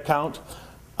grow that account.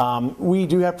 We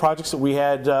do have projects that we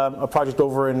had, a project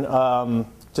over in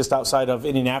just outside of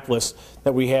Indianapolis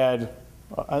that we had,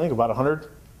 I think about 100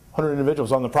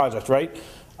 individuals on the project, right?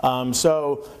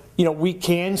 So, we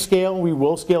can scale, we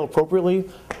will scale appropriately,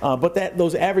 but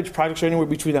those average projects are anywhere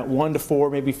between that 1 to 4,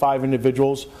 maybe 5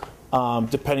 individuals,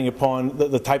 depending upon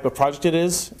the type of project it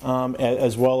is,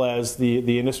 as well as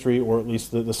the industry or at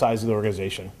least the size of the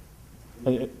organization. I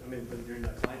mean, but you're in a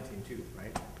client team too,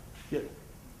 right?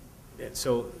 Yeah.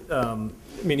 So,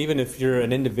 I mean, even if you're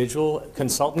an individual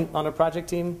consultant on a project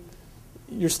team,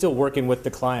 you're still working with the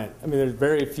client. I mean, there's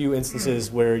very few instances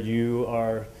where you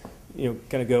are, going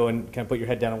to go and kind of put your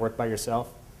head down and work by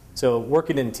yourself. So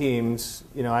working in teams,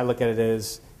 I look at it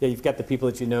as, you've got the people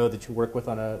that that you work with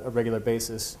on a regular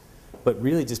basis, but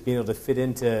really just being able to fit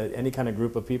into any kind of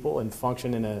group of people and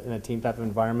function in a team type of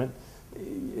environment.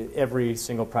 every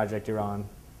single project you're on.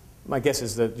 My guess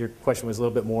is that your question was a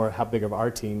little bit more how big are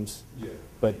our teams, Yeah.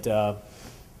 but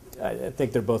I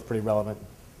think they're both pretty relevant.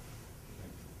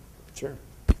 Sure.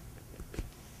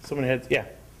 Someone had, yeah.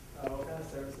 What kind of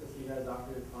services do you guys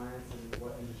offer your clients and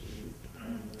what industries?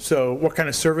 So what kind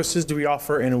of services do we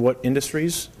offer and in what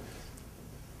industries?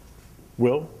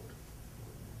 Will?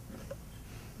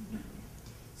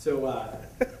 So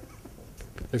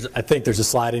I think there's a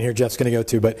slide in here Jeff's going to go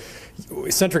to, but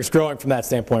Centric's growing from that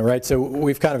standpoint, right? So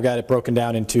we've kind of got it broken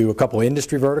down into a couple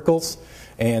industry verticals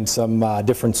and some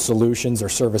different solutions or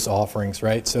service offerings,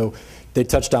 right? So they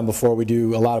touched on before, we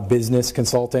do a lot of business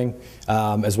consulting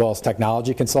as well as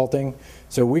technology consulting.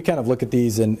 So we kind of look at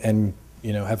these and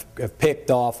you know, have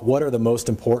picked off what are the most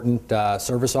important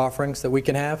service offerings that we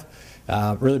can have,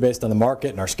 really based on the market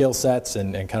and our skill sets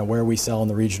and kind of where we sell in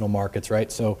the regional markets, right?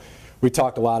 So we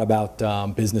talked a lot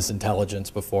about business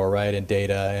intelligence before, right, and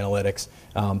data analytics.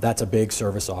 That's a big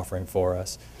service offering for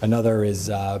us. Another is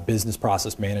business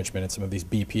process management and some of these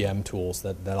BPM tools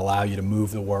that allow you to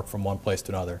move the work from one place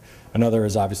to another. Another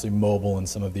is obviously mobile and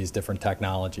some of these different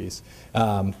technologies.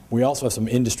 We also have some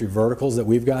industry verticals that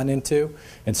we've gotten into,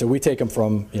 and so we take them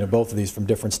from, you know, both of these from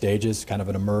different stages, kind of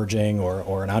an emerging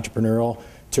or an entrepreneurial,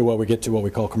 to what we get to what we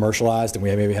call commercialized, and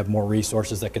we maybe have more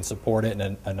resources that can support it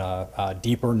and a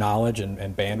deeper knowledge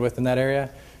and bandwidth in that area.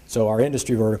 So our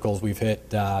industry verticals we've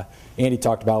hit, Andy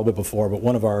talked about a little bit before, but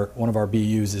one of our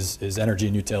BUs is energy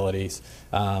and utilities.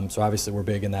 So obviously we're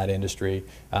big in that industry.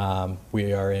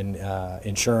 We are in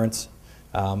insurance,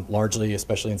 largely,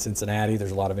 especially in Cincinnati.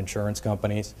 There's a lot of insurance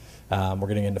companies. We're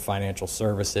getting into financial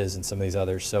services and some of these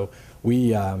others. So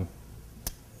we,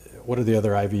 what are the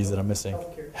other IVs that I'm missing?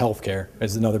 Healthcare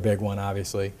is another big one,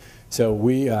 obviously. So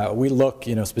we look,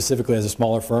 you know, specifically as a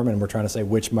smaller firm, and we're trying to say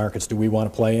which markets do we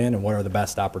want to play in, and what are the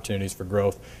best opportunities for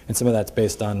growth. And some of that's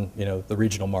based on, you know, the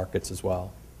regional markets as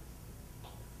well.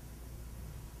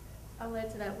 I'll add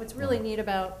to that. What's really neat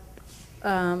about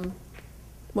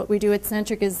what we do at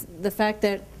Centric is the fact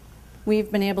that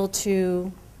we've been able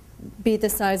to be the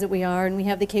size that we are, and we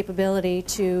have the capability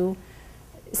to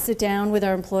sit down with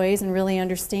our employees and really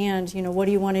understand, you know, what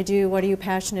do you want to do? What are you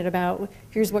passionate about?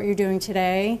 Here's what you're doing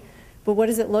today, but what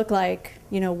does it look like,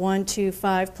 you know, 1, 2,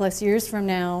 5+ years from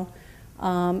now?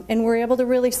 And we're able to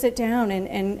really sit down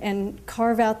and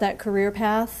carve out that career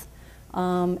path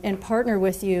and partner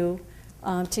with you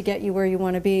to get you where you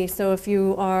want to be. So if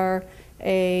you are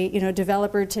a, you know,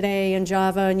 developer today in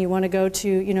Java and you want to go to,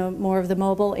 you know, more of the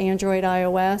mobile, Android,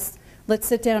 iOS, let's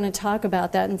sit down and talk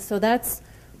about that. And so that's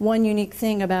one unique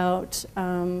thing about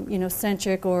you know,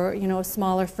 Centric or, you know, a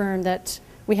smaller firm, that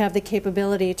we have the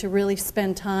capability to really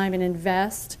spend time and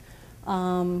invest,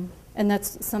 and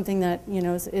that's something that, you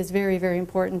know, is very, very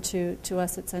important to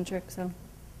us at Centric. So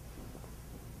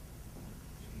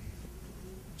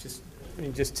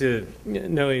just to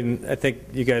knowing, I think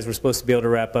you guys were supposed to be able to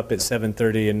wrap up at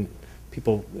 7:30, and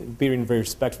people being very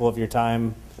respectful of your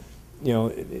time. You know,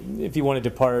 if you want to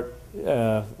depart,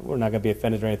 we're not going to be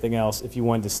offended or anything else. If you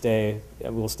wanted to stay,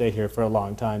 we'll stay here for a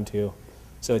long time too.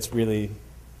 So it's really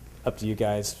up to you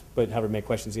guys. But however many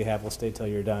questions you have, we'll stay till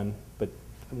you're done. But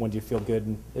when do you feel good?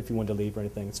 And if you want to leave or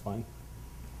anything, it's fine.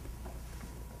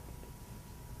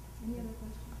 Any other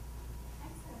questions? I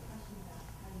just had a question about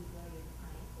how you grow your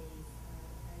client base.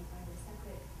 Are there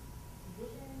separate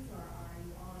divisions, or are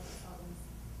you all consultants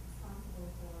responsible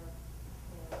for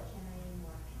generating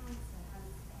more accounts? Or how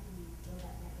do you grow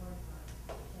that network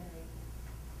or generate?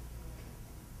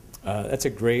 That's a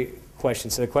great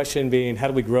question. So the question being, how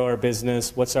do we grow our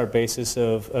business? What's our basis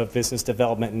of business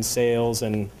development and sales?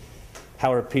 And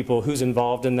how are people, who's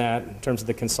involved in that in terms of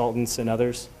the consultants and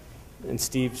others? And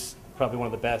Steve's probably one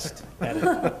of the best at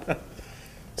it.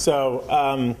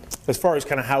 So as far as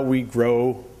kind of how we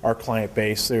grow our client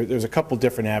base, there's a couple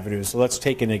different avenues. So let's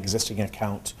take an existing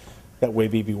account that we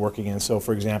may be working in. So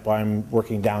for example, I'm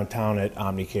working downtown at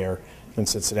Omnicare in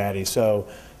Cincinnati. So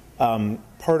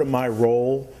part of my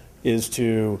role is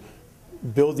to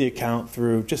build the account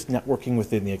through just networking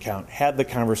within the account, have the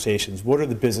conversations, what are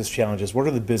the business challenges, what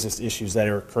are the business issues that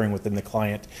are occurring within the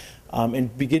client,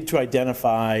 and begin to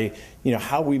identify, you know,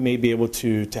 how we may be able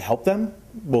to help them,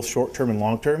 both short-term and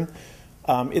long-term.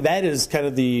 That is kind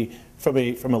of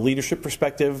from a leadership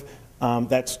perspective,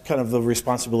 that's kind of the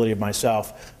responsibility of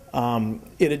myself. In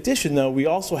addition, though, we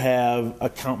also have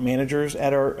account managers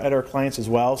at our clients as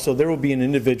well. So there will be an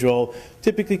individual,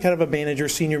 typically kind of a manager,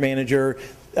 senior manager.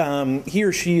 He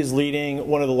or she is leading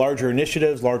one of the larger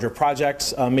initiatives, larger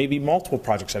projects, maybe multiple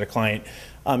projects at a client.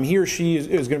 He or she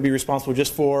is going to be responsible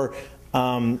just for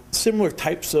similar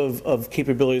types of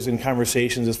capabilities and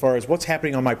conversations as far as what's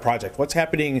happening on my project, what's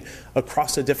happening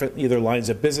across the different either lines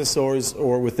of business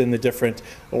or within the different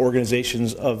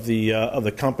organizations of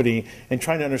the company, and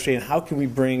trying to understand how can we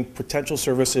bring potential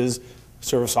services,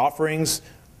 service offerings,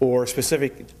 or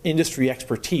specific industry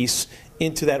expertise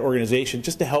into that organization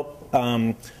just to help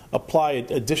apply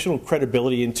additional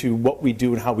credibility into what we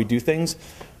do and how we do things.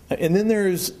 And then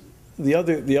there's the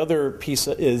other piece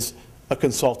is a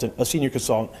consultant, a senior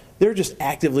consultant. They're just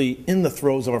actively in the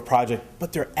throes of a project,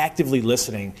 but they're actively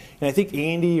listening. And I think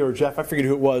Andy or Jeff, I forget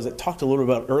who it was, that talked a little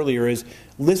about earlier, is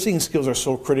listening skills are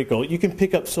so critical. You can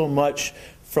pick up so much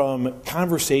from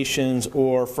conversations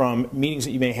or from meetings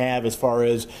that you may have as far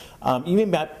as you may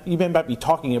not be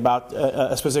talking about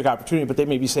a specific opportunity, but they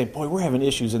may be saying, boy, we're having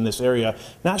issues in this area,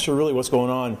 not sure really what's going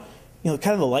on. You know,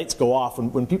 kind of the lights go off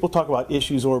when people talk about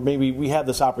issues, or maybe we have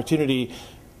this opportunity.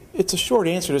 It's a short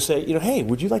answer to say, you know, hey,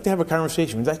 would you like to have a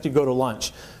conversation? Would you like to go to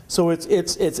lunch? So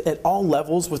it's at all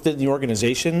levels within the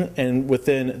organization and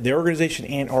within their organization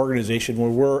and our organization where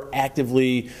we're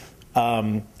actively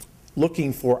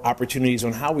looking for opportunities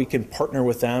on how we can partner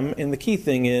with them. And the key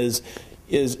thing is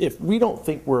if we don't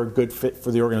think we're a good fit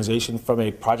for the organization from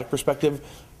a project perspective,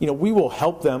 you know, we will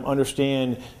help them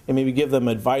understand and maybe give them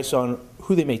advice on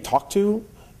who they may talk to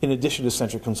in addition to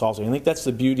Centric Consulting. I think that's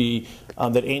the beauty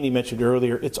that Andy mentioned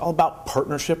earlier. It's all about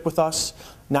partnership with us,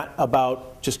 not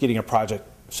about just getting a project,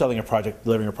 selling a project,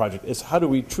 delivering a project. It's how do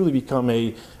we truly become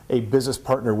a business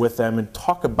partner with them and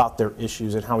talk about their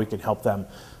issues and how we can help them.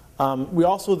 We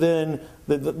also then,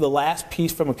 the last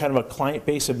piece from a kind of a client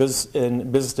base of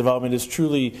business development is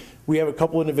truly, we have a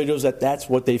couple individuals that's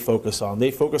what they focus on. They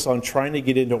focus on trying to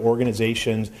get into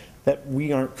organizations that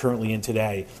we aren't currently in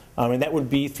today. And that would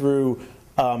be through,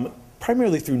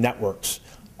 primarily through networks.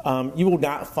 You will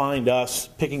not find us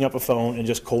picking up a phone and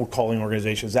just cold calling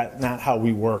organizations. That's not how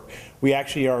we work. We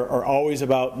actually are always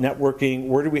about networking.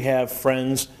 Where do we have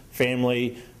friends,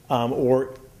 family,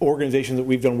 or organizations that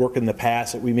we've done work in the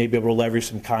past that we may be able to leverage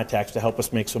some contacts to help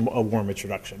us make a warm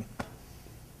introduction.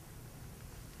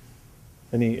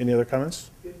 Any other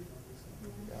comments?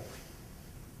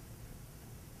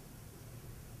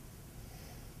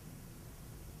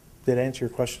 Did I answer your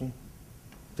question?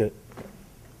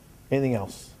 Anything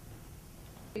else?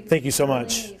 Thank you so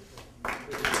much.